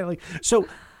of these, right? Like so,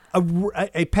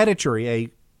 a petit jury, a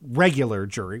regular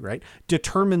jury, right,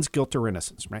 determines guilt or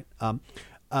innocence, right?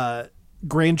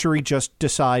 grand jury just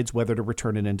decides whether to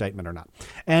return an indictment or not.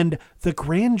 And the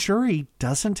grand jury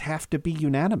doesn't have to be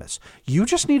unanimous. You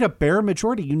just need a bare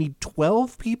majority. You need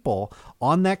 12 people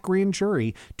on that grand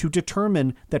jury to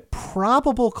determine that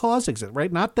probable cause exists,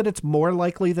 right? Not that it's more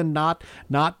likely than not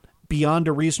beyond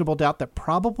a reasonable doubt, that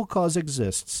probable cause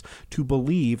exists to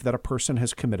believe that a person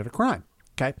has committed a crime.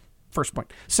 Okay. First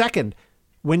point. Second,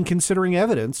 when considering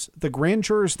evidence, the grand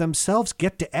jurors themselves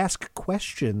get to ask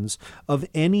questions of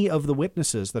any of the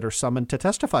witnesses that are summoned to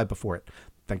testify before it.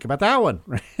 Think about that one.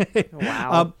 Right?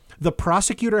 Wow. The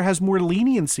prosecutor has more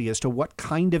leniency as to what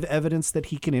kind of evidence that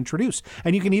he can introduce.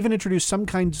 And you can even introduce some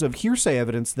kinds of hearsay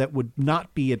evidence that would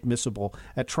not be admissible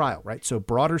at trial, right? So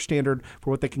broader standard for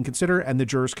what they can consider, and the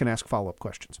jurors can ask follow-up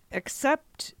questions.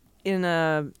 Except in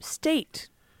a state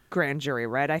grand jury,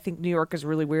 right? I think New York is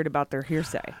really weird about their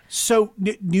hearsay. So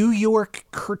New York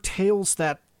curtails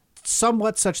that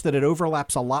somewhat such that it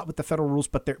overlaps a lot with the federal rules,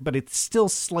 but it's still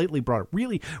slightly broader.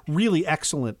 Really, really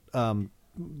excellent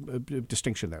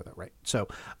distinction there, though, right? So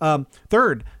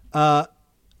third,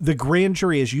 the grand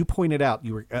jury, as you pointed out,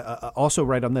 you were also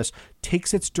right on this,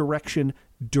 takes its direction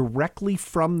directly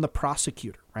from the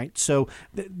prosecutor, right? So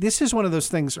this is one of those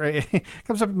things, right? It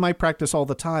comes up in my practice all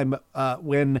the time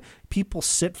when people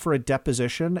sit for a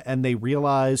deposition and they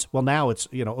realize, well, now it's,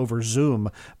 over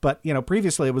Zoom, but,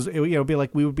 previously it would be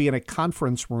like we would be in a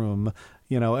conference room,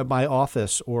 at my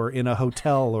office or in a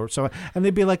hotel or so. And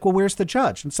they'd be like, well, where's the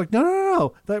judge? And it's like,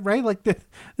 no. Right? Like this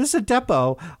is a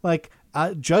depo. Like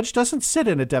judge doesn't sit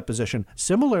in a deposition.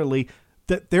 Similarly,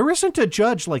 that there isn't a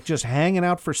judge like just hanging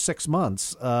out for 6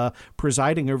 months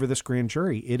presiding over this grand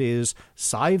jury. It is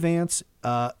Cy Vance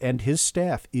and his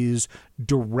staff is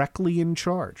directly in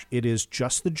charge. It is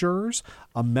just the jurors,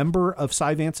 a member of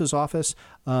Cy Vance's office,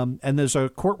 and there's a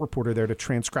court reporter there to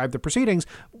transcribe the proceedings,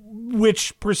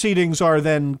 which proceedings are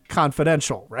then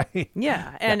confidential, right?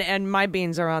 Yeah, and my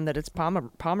beans are on that it's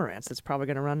Pomerantz that's probably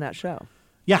going to run that show.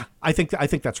 Yeah, I think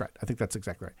that's right. I think that's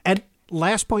exactly right. And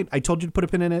last point, I told you to put a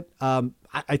pin in it.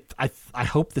 I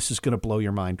hope this is going to blow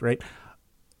your mind, right?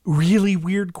 Really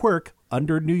weird quirk.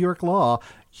 Under New York law,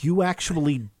 you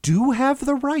actually do have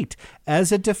the right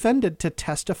as a defendant to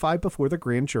testify before the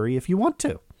grand jury if you want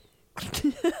to.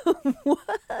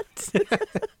 What?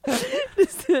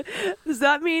 Does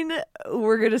that mean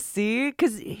we're going to see?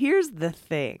 Because here's the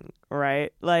thing,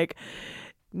 right? Like,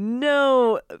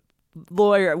 no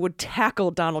lawyer would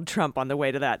tackle Donald Trump on the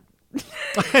way to that.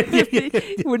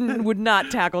 would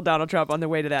not tackle Donald Trump on the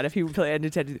way to that if he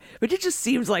planned to. But it just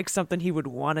seems like something he would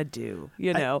want to do,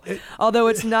 Although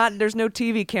it's not. There's no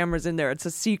TV cameras in there. It's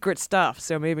a secret stuff,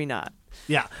 so maybe not.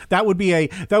 Yeah, that would be a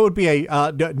no,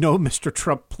 Mr.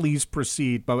 Trump, please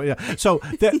proceed. So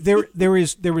there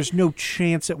is no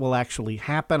chance it will actually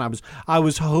happen. I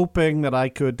was hoping that I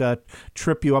could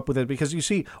trip you up with it because you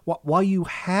see, while you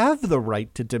have the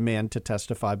right to demand to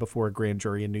testify before a grand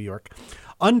jury in New York,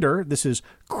 under this is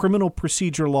Criminal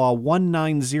Procedure Law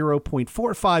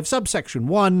 190.45 subsection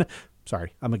 1.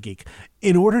 Sorry, I'm a geek.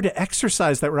 In order to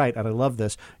exercise that right, and I love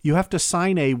this, you have to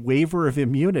sign a waiver of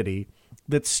immunity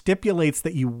that stipulates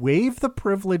that you waive the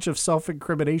privilege of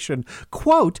self-incrimination,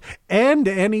 quote, and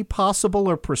any possible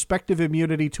or prospective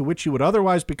immunity to which you would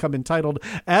otherwise become entitled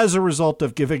as a result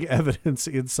of giving evidence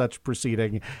in such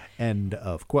proceeding, end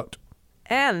of quote.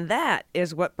 And that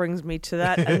is what brings me to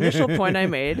that initial point I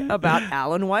made about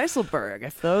Allen Weisselberg.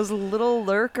 If those little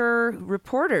lurker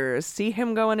reporters see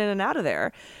him going in and out of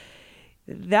there,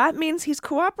 that means he's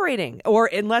cooperating, or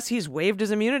unless he's waived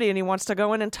his immunity and he wants to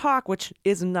go in and talk, which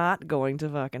is not going to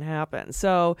fucking happen.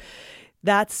 So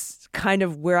that's kind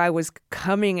of where I was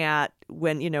coming at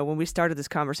when we started this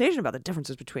conversation about the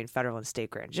differences between federal and state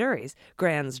grand jury,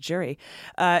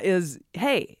 is,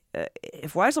 hey,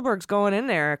 if Weisselberg's going in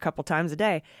there a couple times a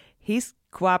day, he's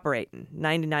cooperating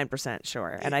 99%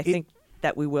 sure. And I think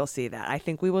that we will see that. I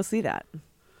think we will see that.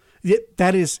 Yeah,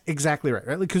 that is exactly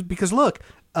right? Because look,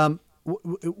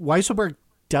 Weisselberg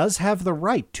does have the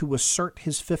right to assert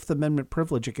his Fifth Amendment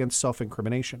privilege against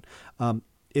self-incrimination.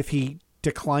 If he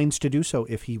declines to do so,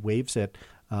 if he waives it,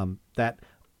 that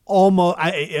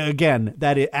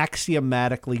it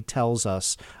axiomatically tells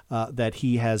us that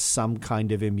he has some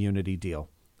kind of immunity deal.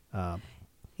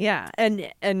 Yeah,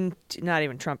 and not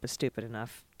even Trump is stupid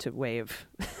enough to waive.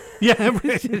 Yeah, I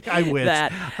wish.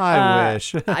 I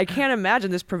wish. I can't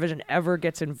imagine this provision ever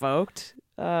gets invoked.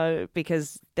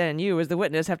 Because then you, as the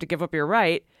witness, have to give up your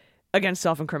right against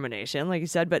self-incrimination, like you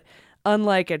said. But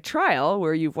unlike a trial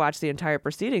where you've watched the entire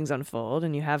proceedings unfold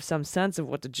and you have some sense of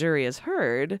what the jury has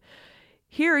heard,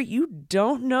 here you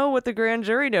don't know what the grand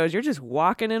jury knows. You're just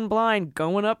walking in blind,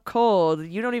 going up cold.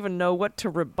 You don't even know what to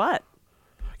rebut.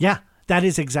 Yeah. That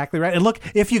is exactly right. And look,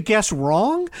 if you guess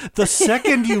wrong, the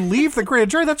second you leave the grand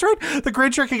jury, that's right, the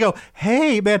grand jury can go,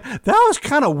 hey, man, that was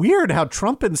kind of weird how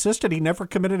Trump insisted he never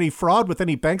committed any fraud with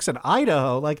any banks in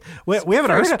Idaho. Like, we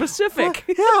haven't heard specific.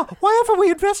 Well, yeah, why haven't we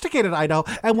investigated Idaho?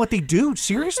 And what they do,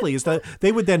 seriously, is that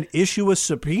they would then issue a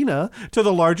subpoena to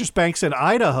the largest banks in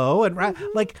Idaho.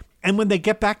 And when they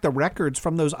get back the records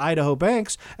from those Idaho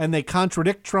banks and they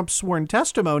contradict Trump's sworn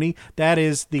testimony, that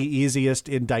is the easiest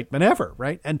indictment ever,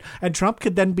 right? And Trump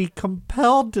could then be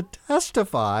compelled to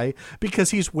testify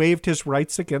because he's waived his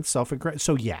rights against self-incrimination.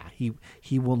 So yeah,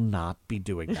 he will not be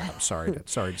doing that. I'm sorry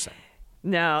to say.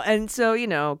 No. And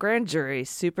so, grand jury,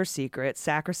 super secret,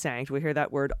 sacrosanct. We hear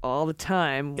that word all the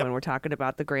time when we're talking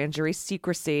about the grand jury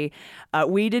secrecy.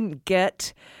 We didn't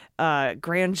get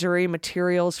grand jury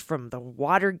materials from the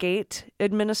Watergate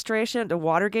administration, the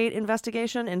Watergate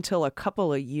investigation, until a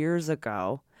couple of years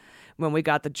ago when we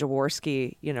got the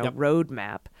Jaworski,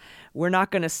 roadmap. We're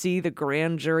not going to see the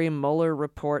grand jury Mueller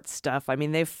report stuff. I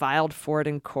mean, they've filed for it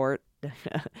in court.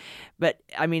 But,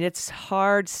 I mean, it's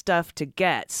hard stuff to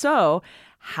get. So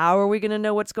how are we going to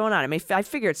know what's going on? I mean, I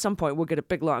figure at some point we'll get a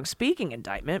big, long speaking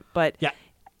indictment. But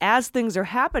as things are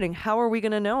happening, how are we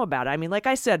going to know about it? I mean, like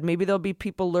I said, maybe there'll be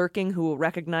people lurking who will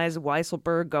recognize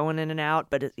Weisselberg going in and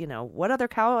out. But,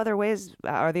 how other ways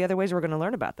are the other ways we're going to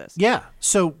learn about this? Yeah.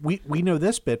 So we know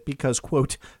this bit because,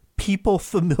 quote, people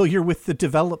familiar with the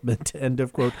development, end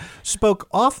of quote, spoke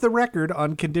off the record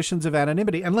on conditions of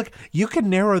anonymity. And look, you can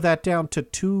narrow that down to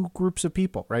two groups of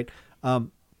people, right?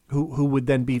 Who would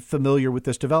then be familiar with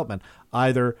this development.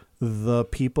 Either the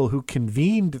people who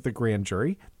convened the grand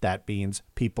jury, that means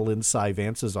people in Cy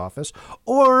Vance's office,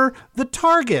 or the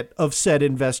target of said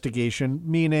investigation,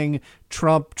 meaning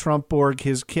Trump, Trump-org,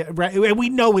 his kid, right? And we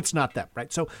know it's not them,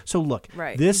 right? So look,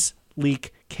 this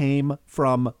leak came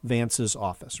from Vance's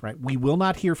office, right? We will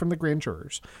not hear from the grand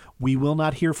jurors. We will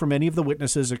not hear from any of the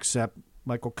witnesses except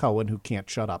Michael Cohen, who can't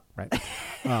shut up, right?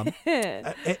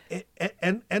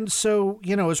 And so,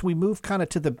 as we move kind of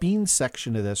to the beans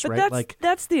section of this, but right?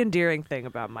 That's the endearing thing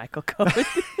about Michael Cohen.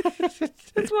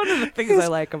 It's one of the things I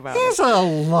like about him. He's a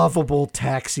lovable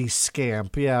taxi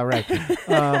scamp. Yeah, right.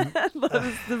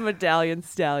 Loves the medallion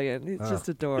stallion. He's just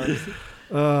adorable.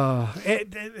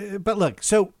 But look,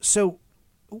 so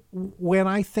when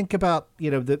I think about,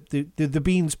 the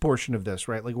beans portion of this,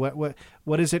 right? Like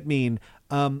what does it mean?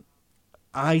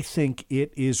 I think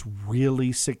it is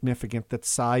really significant that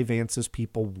Cy Vance's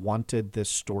people wanted this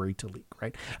story to leak,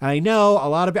 right? And I know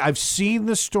I've seen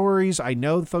the stories. I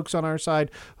know the folks on our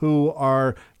side who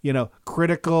are,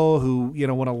 critical, who,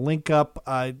 want to link up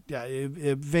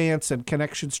Vance and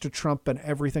connections to Trump and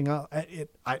everything else.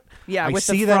 I with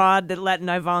see the fraud that let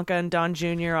Ivanka and Don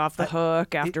Jr. off the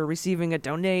hook after receiving a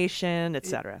donation,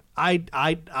 etc.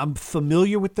 I'm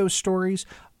familiar with those stories.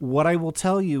 What I will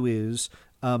tell you is,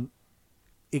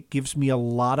 it gives me a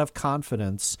lot of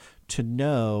confidence to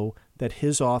know that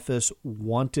his office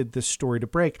wanted this story to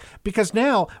break. Because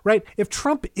now, right, if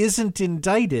Trump isn't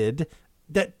indicted,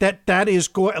 that is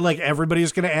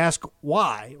everybody's going to ask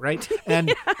why, right?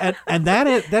 And and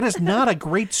that is not a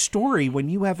great story when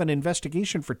you have an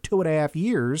investigation for 2.5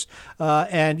 years,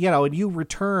 and you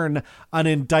return an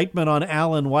indictment on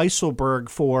Alan Weisselberg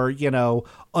for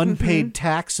unpaid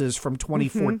taxes from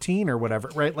 2014 or whatever,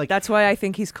 right? Like that's why I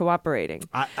think he's cooperating.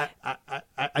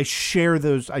 I share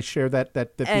those. I share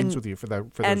that feelings with you for those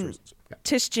reasons. Yeah.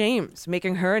 Tish James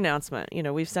making her announcement.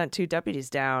 We've sent 2 deputies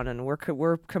down, and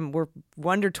we're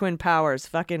Wonder Twin powers.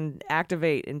 Fucking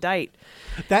activate, indict.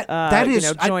 That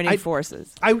is joining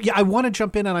forces. I want to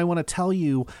jump in and I want to tell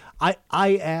you. I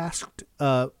asked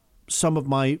some of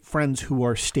my friends who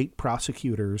are state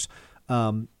prosecutors.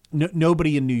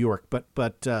 Nobody in New York,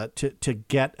 but to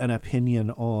get an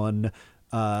opinion on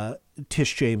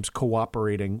Tish James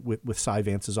cooperating with Cy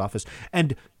Vance's office.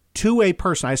 And to a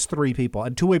person, I asked 3 people,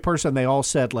 and to a person, they all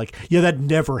said, that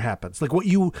never happens. Like, what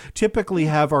you typically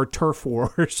have are turf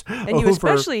wars. And you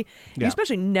especially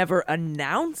never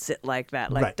announce it like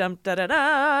that, like, dum da da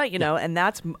da, and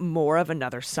that's more of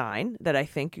another sign that I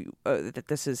think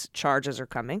that charges are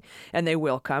coming, and they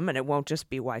will come, and it won't just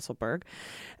be Weisselberg,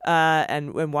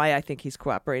 and why I think he's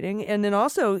cooperating. And then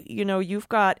also, you've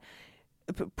got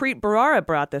Preet Bharara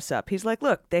brought this up. He's like,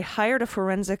 look, they hired a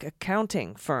forensic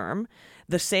accounting firm,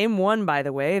 the same one, by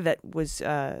the way, that was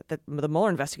that the Mueller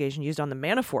investigation used on the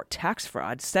Manafort tax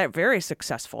fraud. Very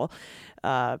successful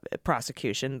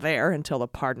prosecution there until the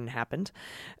pardon happened.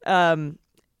 And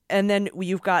then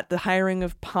you've got the hiring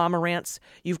of Pomerantz.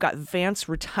 You've got Vance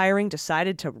retiring,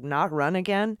 decided to not run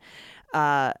again.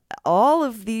 all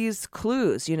of these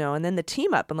clues, and then the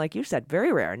team up, and like you said,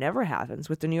 very rare, never happens,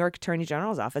 with the New York Attorney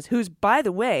General's office, who's, by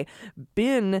the way,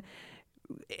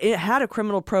 had a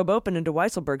criminal probe open into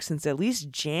Weisselberg since at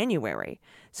least January.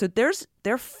 So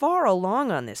they're far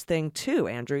along on this thing too,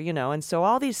 Andrew, and so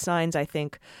all these signs, I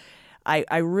think,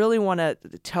 I really want to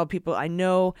tell people, I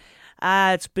know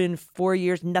it's been 4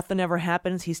 years, nothing ever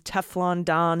happens. He's Teflon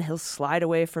Don. He'll slip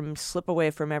away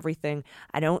from everything.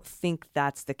 I don't think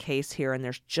that's the case here. And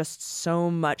there's just so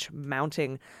much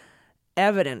mounting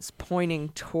evidence pointing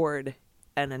toward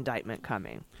an indictment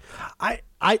coming. I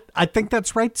think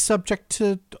that's right, subject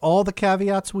to all the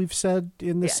caveats we've said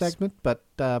in this segment. But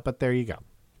there you go.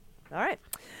 All right.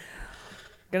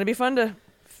 Gonna be fun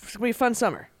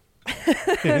summer.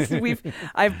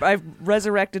 I've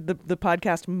resurrected the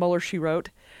podcast Mueller, She Wrote,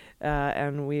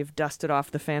 and we've dusted off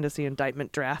the fantasy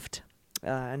indictment draft,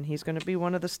 and he's going to be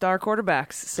one of the star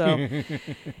quarterbacks. So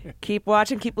keep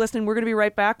watching, keep listening. We're going to be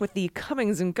right back with the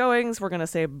comings and goings. We're going to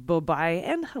say bye-bye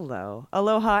and hello,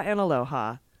 aloha and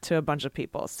aloha to a bunch of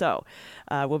people. So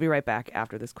we'll be right back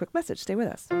after this quick message. Stay with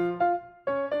us.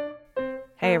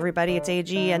 Hey everybody, it's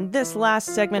AG, and this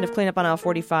last segment of Cleanup on Aisle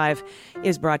 45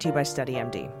 is brought to you by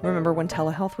StudyMD. Remember when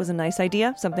telehealth was a nice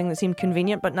idea, something that seemed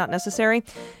convenient but not necessary?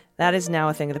 That is now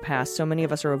a thing of the past. So many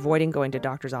of us are avoiding going to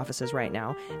doctor's offices right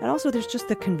now. And also there's just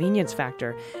the convenience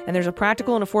factor. And there's a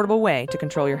practical and affordable way to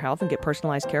control your health and get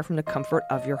personalized care from the comfort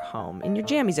of your home. In your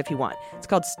jammies if you want. It's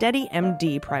called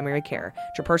SteadyMD Primary Care.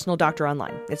 It's your personal doctor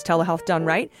online. It's telehealth done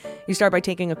right. You start by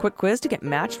taking a quick quiz to get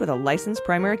matched with a licensed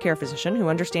primary care physician who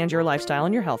understands your lifestyle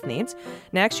and your health needs.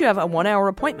 Next, you have a 1-hour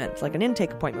appointment, like an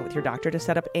intake appointment with your doctor to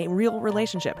set up a real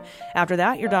relationship. After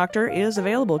that, your doctor is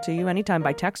available to you anytime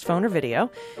by text, phone, or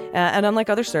video. And unlike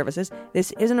other services,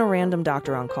 this isn't a random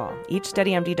doctor on call. Each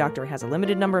SteadyMD doctor has a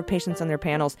limited number of patients on their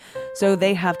panels, so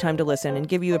they have time to listen and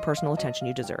give you the personal attention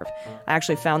you deserve. I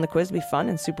actually found the quiz to be fun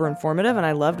and super informative, and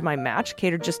I loved my match,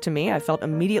 catered just to me. I felt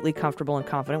immediately comfortable and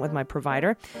confident with my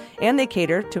provider, and they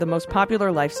cater to the most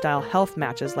popular lifestyle health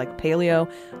matches like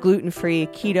paleo, gluten-free,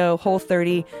 keto,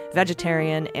 Whole30,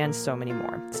 vegetarian, and so many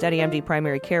more. SteadyMD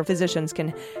primary care physicians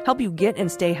can help you get and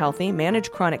stay healthy,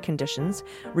 manage chronic conditions,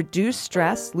 reduce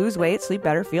stress, lose weight, sleep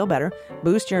better, feel better,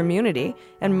 boost your immunity,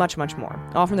 and much, much more,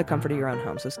 all from the comfort of your own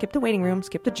home. So skip the waiting room,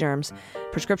 skip the germs.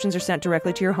 Prescriptions are sent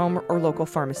directly to your home or local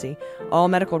pharmacy. All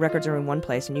medical records are in one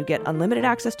place, and you get unlimited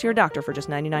access to your doctor for just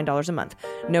 $99 a month.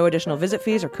 No additional visit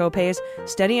fees or copays.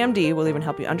 SteadyMD will even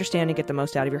help you understand and get the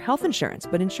most out of your health insurance,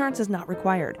 but insurance is not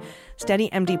required.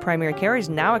 SteadyMD Primary Care is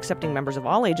now accepting members of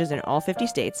all ages in all 50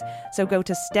 states, so go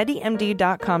to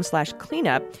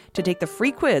steadymd.com/cleanup to take the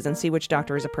free quiz and see which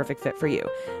doctor is a perfect fit for you.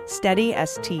 Steady,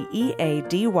 STEADY,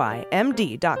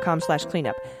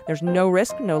 MD.com/cleanup. There's no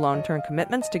risk, no long-term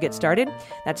commitments to get started.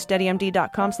 That's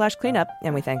steadymd.com/cleanup,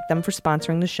 and we thank them for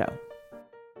sponsoring the show.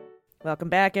 Welcome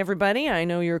back, everybody. I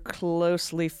know you're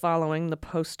closely following the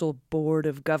Postal Board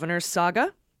of Governors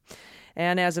saga.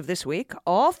 And as of this week,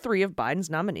 all three of Biden's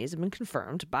nominees have been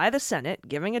confirmed by the Senate,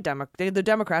 giving the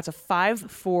Democrats a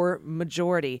 5-4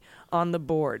 majority on the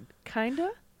board. Kinda?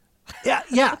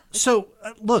 Yeah. So,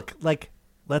 look,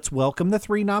 let's welcome the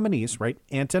three nominees, right?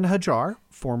 Anton Hajar,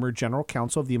 former general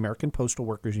counsel of the American Postal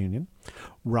Workers Union,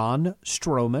 Ron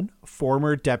Stroman,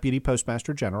 former deputy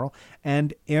postmaster general,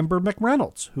 and Amber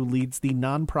McReynolds, who leads the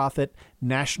nonprofit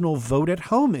National Vote at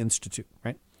Home Institute,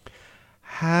 right?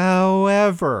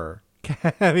 However,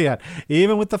 caveat,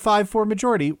 even with the 5-4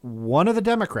 majority, one of the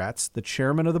Democrats, the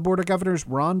chairman of the Board of Governors,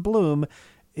 Ron Bloom,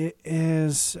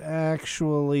 is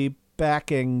actually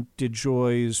backing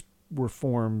DeJoy's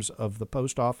reforms of the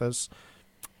post office.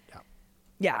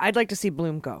 Yeah, I'd like to see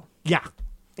Bloom go. Yeah.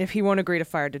 If he won't agree to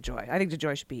fire DeJoy. I think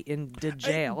DeJoy should be in the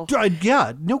jail.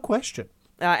 Yeah, no question.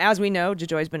 As we know,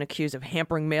 DeJoy's been accused of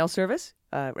hampering mail service,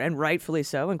 and rightfully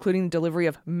so, including delivery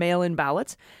of mail-in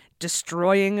ballots,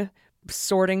 destroying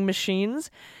sorting machines.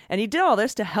 And he did all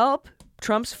this to help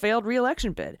Trump's failed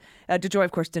re-election bid. DeJoy,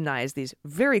 of course, denies these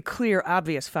very clear,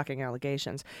 obvious fucking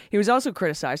allegations. He was also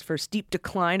criticized for a steep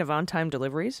decline of on-time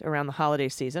deliveries around the holiday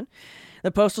season. The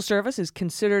Postal Service is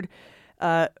considered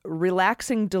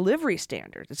relaxing delivery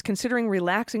standards. It's considering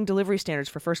relaxing delivery standards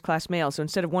for first-class mail. So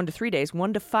instead of 1 to 3 days,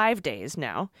 1 to 5 days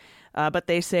now. But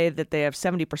they say that they have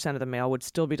 70% of the mail would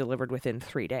still be delivered within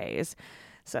 3 days.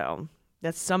 So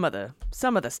that's some of the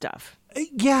stuff.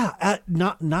 Yeah,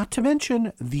 not to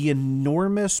mention the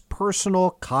enormous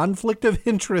personal conflict of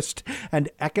interest and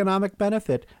economic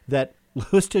benefit that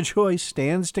Louis DeJoy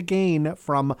stands to gain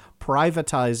from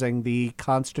privatizing the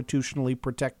constitutionally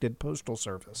protected Postal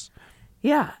Service.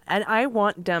 Yeah, and I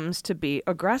want Dems to be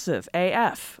aggressive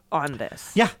AF on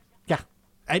this. Yeah.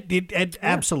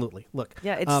 Absolutely. Look.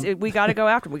 Yeah, we got to go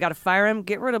after him. We got to fire him.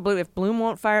 Get rid of Bloom. If Bloom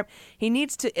won't fire him, he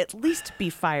needs to at least be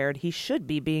fired. He should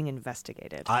be being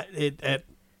investigated.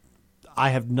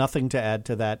 I have nothing to add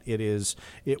to that.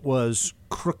 It was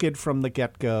crooked from the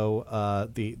get-go.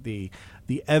 The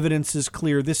evidence is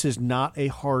clear. This is not a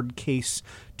hard case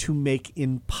to make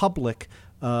in public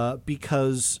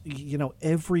because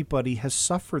everybody has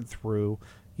suffered through.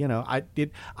 I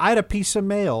had a piece of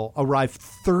mail arrive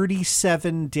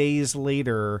 37 days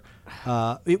later.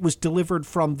 It was delivered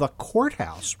from the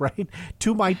courthouse, right,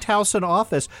 to my Towson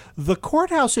office. The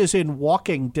courthouse is in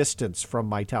walking distance from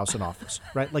my Towson office,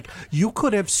 right? Like, you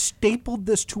could have stapled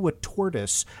this to a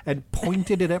tortoise and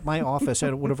pointed it at my office,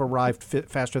 and it would have arrived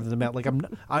faster than the mail. Like, I'm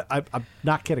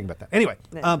not kidding about that. Anyway,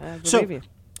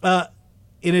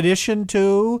 in addition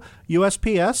to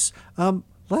USPS,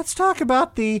 let's talk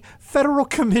about the Federal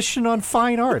Commission on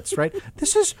Fine Arts, right?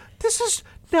 This is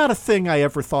not a thing I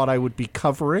ever thought I would be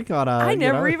covering on a. I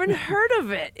never even heard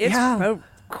of it. It's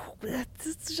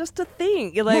just a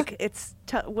thing.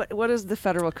 What is the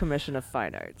Federal Commission of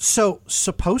Fine Arts? So,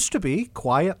 supposed to be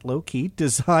quiet, low-key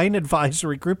design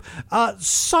advisory group.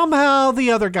 Somehow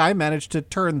the other guy managed to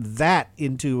turn that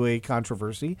into a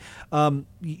controversy.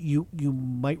 You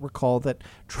might recall that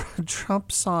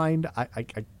Trump signed, I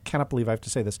cannot believe I have to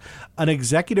say this, an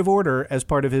executive order as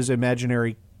part of his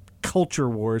imaginary culture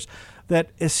wars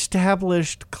that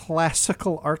established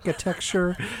classical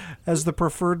architecture as the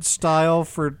preferred style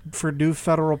for new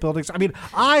federal buildings. I mean,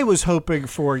 I was hoping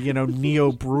for,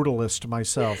 neo-brutalist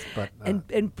myself, but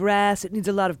and brass. It needs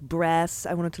a lot of brass.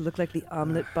 I want it to look like the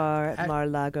omelet bar at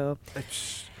Mar-a-Lago.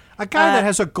 A guy that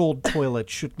has a gold toilet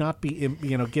should not be,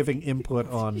 giving input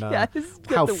on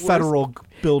how federal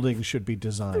buildings should be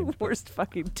designed. The worst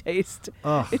fucking taste.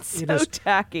 It's so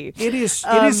tacky. It is.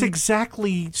 It is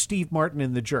exactly Steve Martin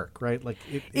in The Jerk, right? Like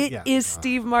it is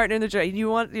Steve Martin in The Jerk.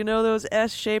 You want, those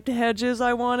S-shaped hedges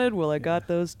I wanted? Well, I got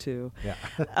those too. Yeah.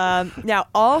 Now,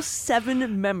 all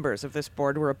 7 members of this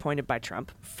board were appointed by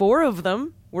Trump. 4 of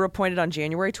them were appointed on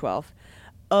January 12th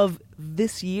of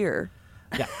this year.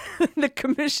 Yeah. The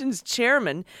commission's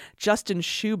chairman, Justin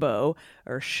Shubo,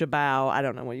 or Shabao, I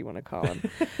don't know what you want to call him,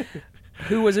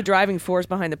 who was a driving force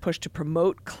behind the push to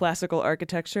promote classical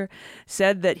architecture,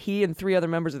 said that he and 3 other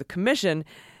members of the commission,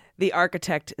 the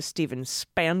architect Stephen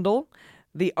Spandl,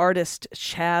 the artist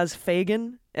Chaz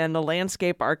Fagan, and the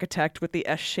landscape architect with the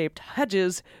S-shaped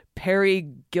hedges, Perry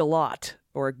Guillot.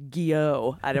 Or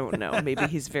Guillot, I don't know. Maybe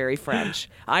he's very French.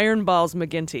 Ironballs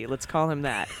McGinty, let's call him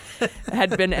that,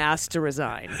 had been asked to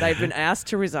resign. They've been asked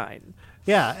to resign.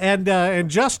 Yeah,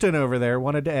 and Justin over there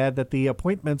wanted to add that the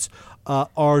appointments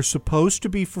are supposed to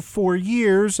be for 4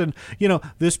 years, and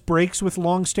this breaks with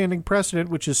longstanding precedent,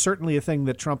 which is certainly a thing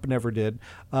that Trump never did.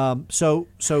 So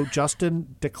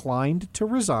Justin declined to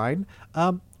resign.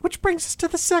 Which brings us to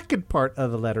the second part of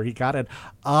the letter he got. And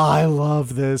I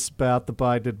love this about the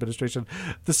Biden administration.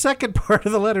 The second part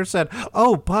of the letter said,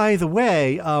 oh, by the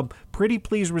way, pretty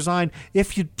please resign.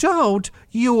 If you don't,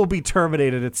 you will be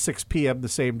terminated at 6 p.m. the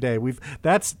same day.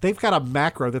 They've got a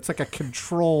macro that's like a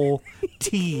control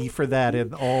T for that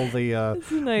in all the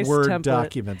nice Word template.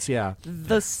 Documents. Yeah.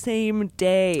 The same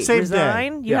day. Same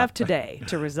resign? day. You have today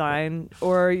to resign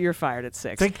or you're fired at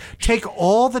 6. Take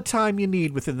all the time you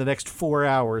need within the next 4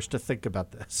 hours to think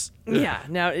about this. Yeah.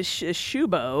 Now,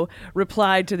 Shubo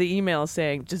replied to the email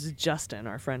saying, this is Justin,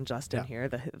 our friend Justin here,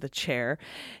 the chair.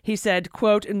 He said,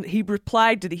 quote, and he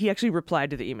actually replied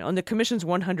to the email. In the commission's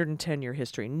 110-year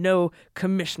history, no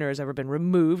commissioner has ever been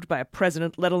removed by a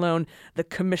president, let alone the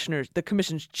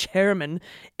commission's chairman.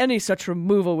 Any such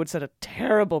removal would set a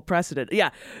terrible precedent. Yeah,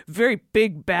 very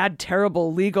big, bad,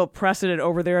 terrible legal precedent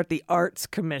over there at the Arts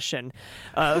Commission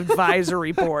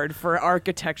Advisory Board for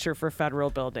Architecture for Federal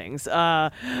Buildings.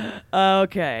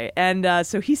 Okay. And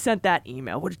so he sent that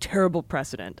email. What a terrible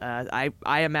precedent. I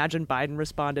imagine Biden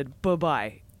responded,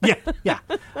 bye-bye. Yeah.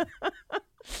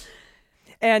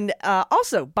 And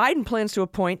also, Biden plans to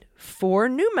appoint 4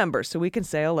 new members, so we can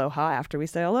say aloha after we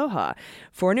say aloha.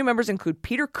 4 new members include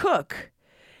Peter Cook.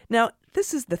 Now,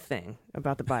 this is the thing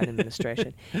about the Biden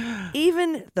administration.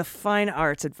 Even the Fine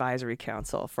Arts Advisory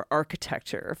Council for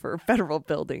Architecture for Federal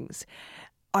Buildings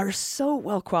are so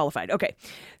well qualified. Okay,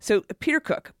 so Peter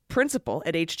Cook, principal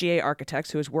at HGA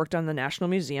Architects, who has worked on the National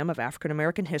Museum of African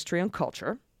American History and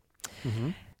Culture. Mm-hmm.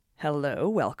 Hello,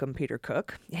 welcome, Peter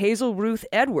Cook. Hazel Ruth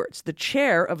Edwards, the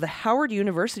chair of the Howard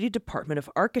University Department of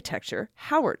Architecture,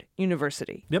 Howard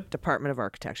University Department of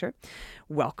Architecture.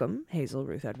 Welcome, Hazel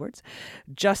Ruth Edwards.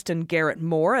 Justin Garrett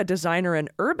Moore, a designer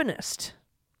and urbanist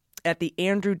at the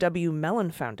Andrew W. Mellon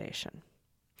Foundation.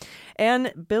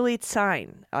 and Billy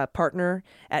Tsine, a partner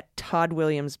at Todd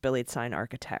Williams Billy Tsine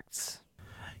Architects.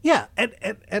 Yeah,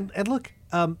 and look,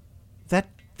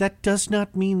 that does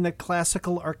not mean that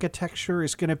classical architecture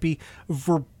is going to be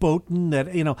verboten, that,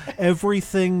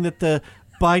 everything that the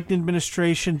Biden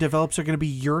administration develops are going to be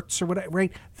yurts or whatever,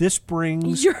 right? This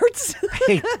brings yurts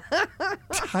a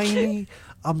tiny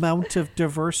amount of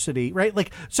diversity, right?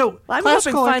 Like, so I'm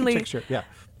classical hoping finally, architecture, yeah.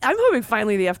 I'm hoping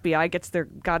finally the FBI gets their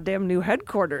goddamn new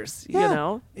headquarters.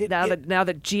 Now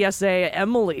that GSA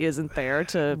Emily isn't there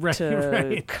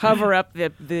to cover up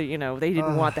the they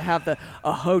didn't want to have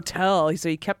a hotel, so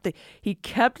he kept the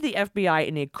FBI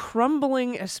in a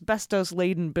crumbling asbestos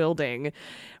laden building,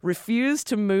 refused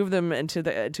to move them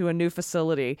to a new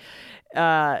facility,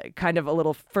 kind of a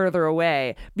little further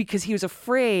away, because he was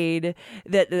afraid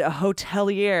that a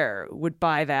hotelier would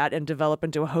buy that and develop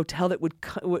into a hotel that would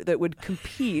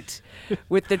compete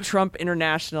with the Trump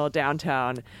International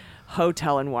downtown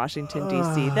hotel in Washington,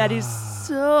 D.C. That is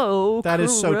so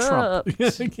Trump.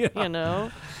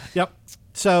 Yep.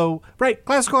 So, right,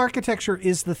 classical architecture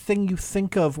is the thing you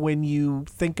think of when you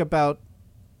think about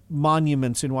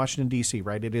monuments in Washington, D.C.,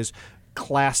 right? It is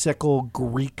classical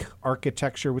Greek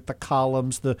architecture with the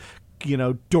columns, the,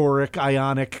 Doric,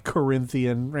 Ionic,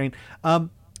 Corinthian, right?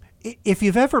 If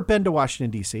you've ever been to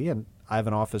Washington, D.C., and I have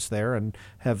an office there and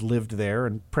have lived there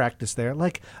and practiced there,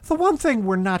 like, the one thing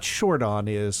we're not short on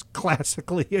is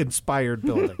classically inspired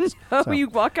buildings. So you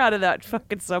walk out of that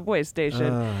fucking subway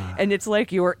station and it's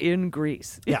like you're in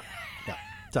Greece. Yeah.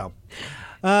 So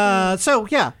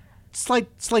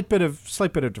slight bit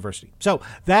of diversity. So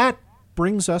that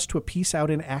brings us to a piece out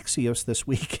in Axios this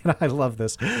week, and I love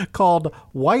this, called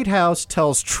 "White House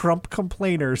Tells Trump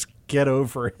Complainers Get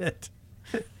Over It."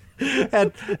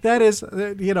 And that is,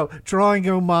 drawing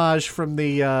homage from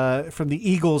the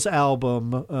Eagles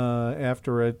album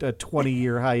after a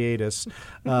 20-year hiatus.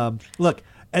 Look,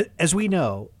 as we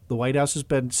know, the White House has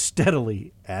been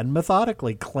steadily and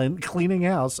methodically cleaning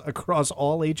house across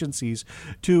all agencies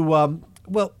to,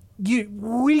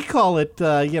 we call it,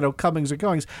 comings and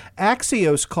goings.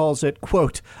 Axios calls it,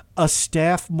 quote, a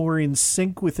staff more in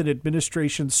sync with an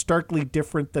administration starkly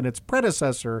different than its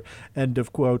predecessor, end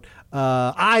of quote.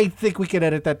 I think we can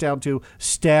edit that down to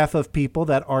staff of people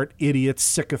that aren't idiots,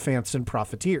 sycophants, and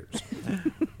profiteers.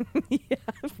 Yeah.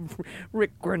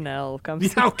 Rick Grinnell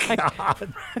comes. Oh,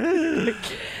 God.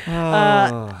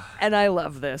 And I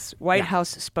love this. White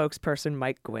House spokesperson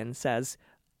Mike Gwynn says,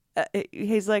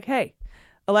 he's like, hey,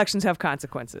 elections have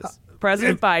consequences.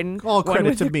 President Biden... All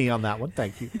credit to me on that one.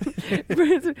 Thank you.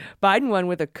 Biden won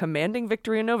with a commanding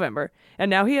victory in November,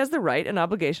 and now he has the right and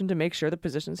obligation to make sure the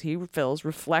positions he fills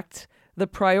reflect the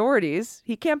priorities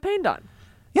he campaigned on.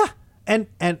 Yeah. And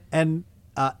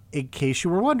in case you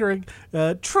were wondering,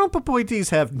 Trump appointees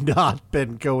have not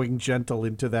been going gentle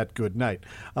into that good night.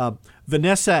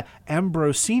 Vanessa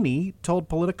Ambrosini told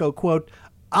Politico, quote,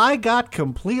 I got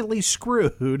completely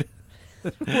screwed.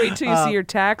 Wait till you see your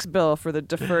tax bill for the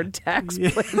deferred tax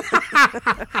plan.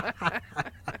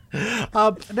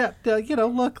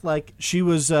 Look, like, she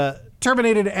was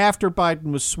terminated after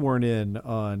Biden was sworn in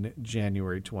on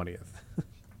January 20th.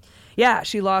 Yeah,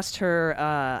 she lost her,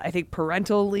 I think,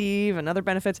 parental leave and other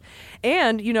benefits.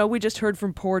 And, we just heard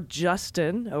from poor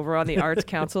Justin over on the Arts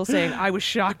Council saying, I was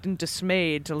shocked and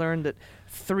dismayed to learn that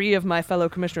 3 of my fellow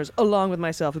commissioners, along with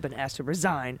myself, have been asked to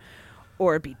resign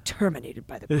or be terminated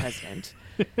by the president.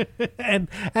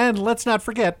 and let's not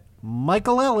forget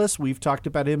Michael Ellis. We've talked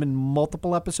about him in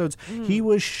multiple episodes. He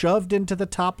was shoved into the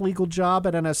top legal job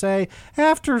at NSA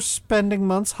after spending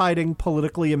months hiding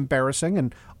politically embarrassing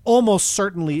and almost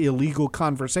certainly illegal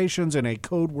conversations in a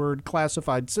code word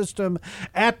classified system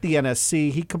at the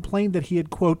NSC. He complained that he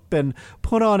had, quote, been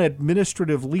put on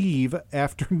administrative leave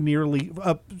after been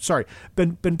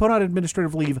put on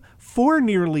administrative leave for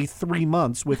nearly 3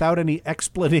 months without any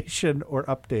explanation or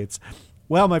updates.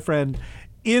 Well, my friend,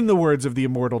 in the words of the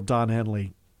immortal Don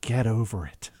Henley, get over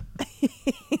it.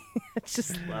 I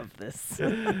just love this.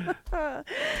 Oh,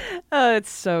 it's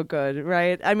so good,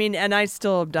 right? I mean, and I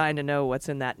still am dying to know what's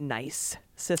in that NICE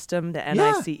system, the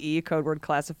NICE, code word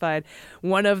classified.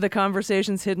 One of the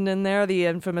conversations hidden in there, the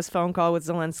infamous phone call with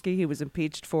Zelensky, he was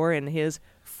impeached for in his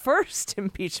first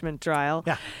impeachment trial.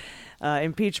 Yeah.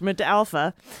 Impeachment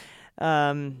Alpha.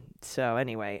 So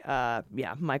anyway,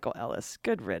 Michael Ellis,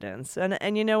 good riddance.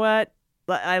 And you know what?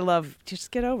 I love,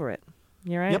 just get over it.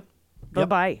 You right? Yep.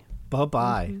 Bye-bye.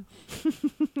 Bye-bye.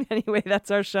 Anyway,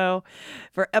 that's our show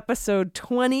for episode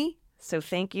 20. So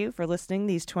thank you for listening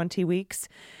these 20 weeks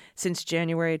since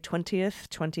January 20th,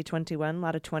 2021. A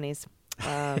lot of 20s.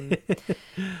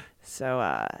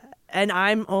 And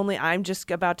I'm just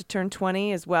about to turn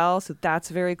 20 as well, so that's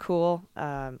very cool.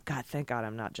 God, thank God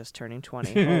I'm not just turning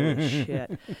 20. Holy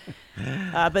shit.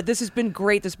 But this has been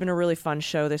great. This has been a really fun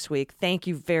show this week. Thank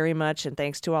you very much, and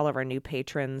thanks to all of our new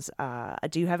patrons.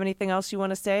 Do you have anything else you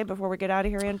want to say before we get out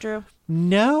of here, Andrew?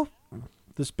 No.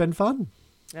 This has been fun.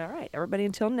 All right, everybody,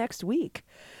 until next week.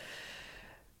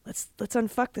 Let's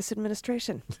unfuck this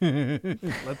administration.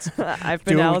 I've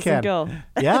been Allison Gill.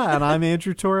 Yeah, and I'm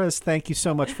Andrew Torres. Thank you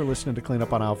so much for listening to Clean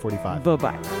Up on Aisle 45.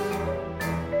 Bye-bye.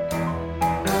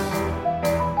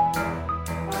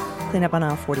 Clean Up on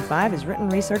Aisle 45 is written,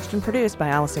 researched, and produced by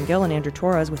Allison Gill and Andrew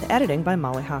Torres with editing by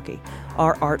Molly Hockey.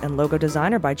 Our art and logo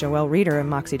design are by Joelle Reeder and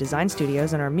Moxie Design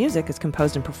Studios, and our music is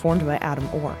composed and performed by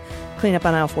Adam Orr. Clean Up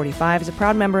on Aisle 45 is a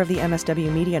proud member of the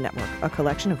MSW Media Network, a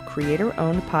collection of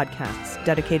creator-owned podcasts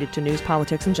dedicated to news,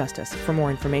 politics, and justice. For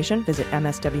more information, visit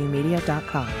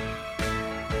mswmedia.com.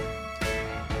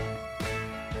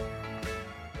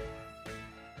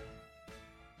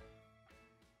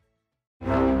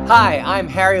 Hi, I'm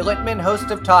Harry Litman,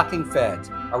 host of Talking Feds,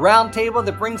 a roundtable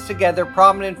that brings together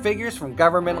prominent figures from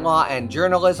government law and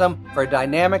journalism for a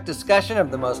dynamic discussion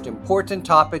of the most important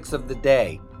topics of the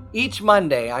day. Each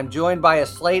Monday, I'm joined by a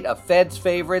slate of Feds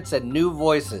favorites and new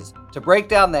voices to break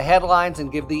down the headlines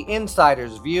and give the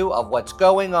insider's view of what's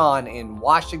going on in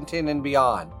Washington and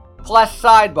beyond. Plus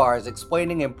sidebars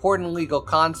explaining important legal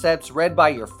concepts read by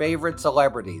your favorite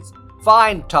celebrities.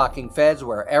 Find Talking Feds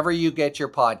wherever you get your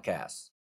podcasts.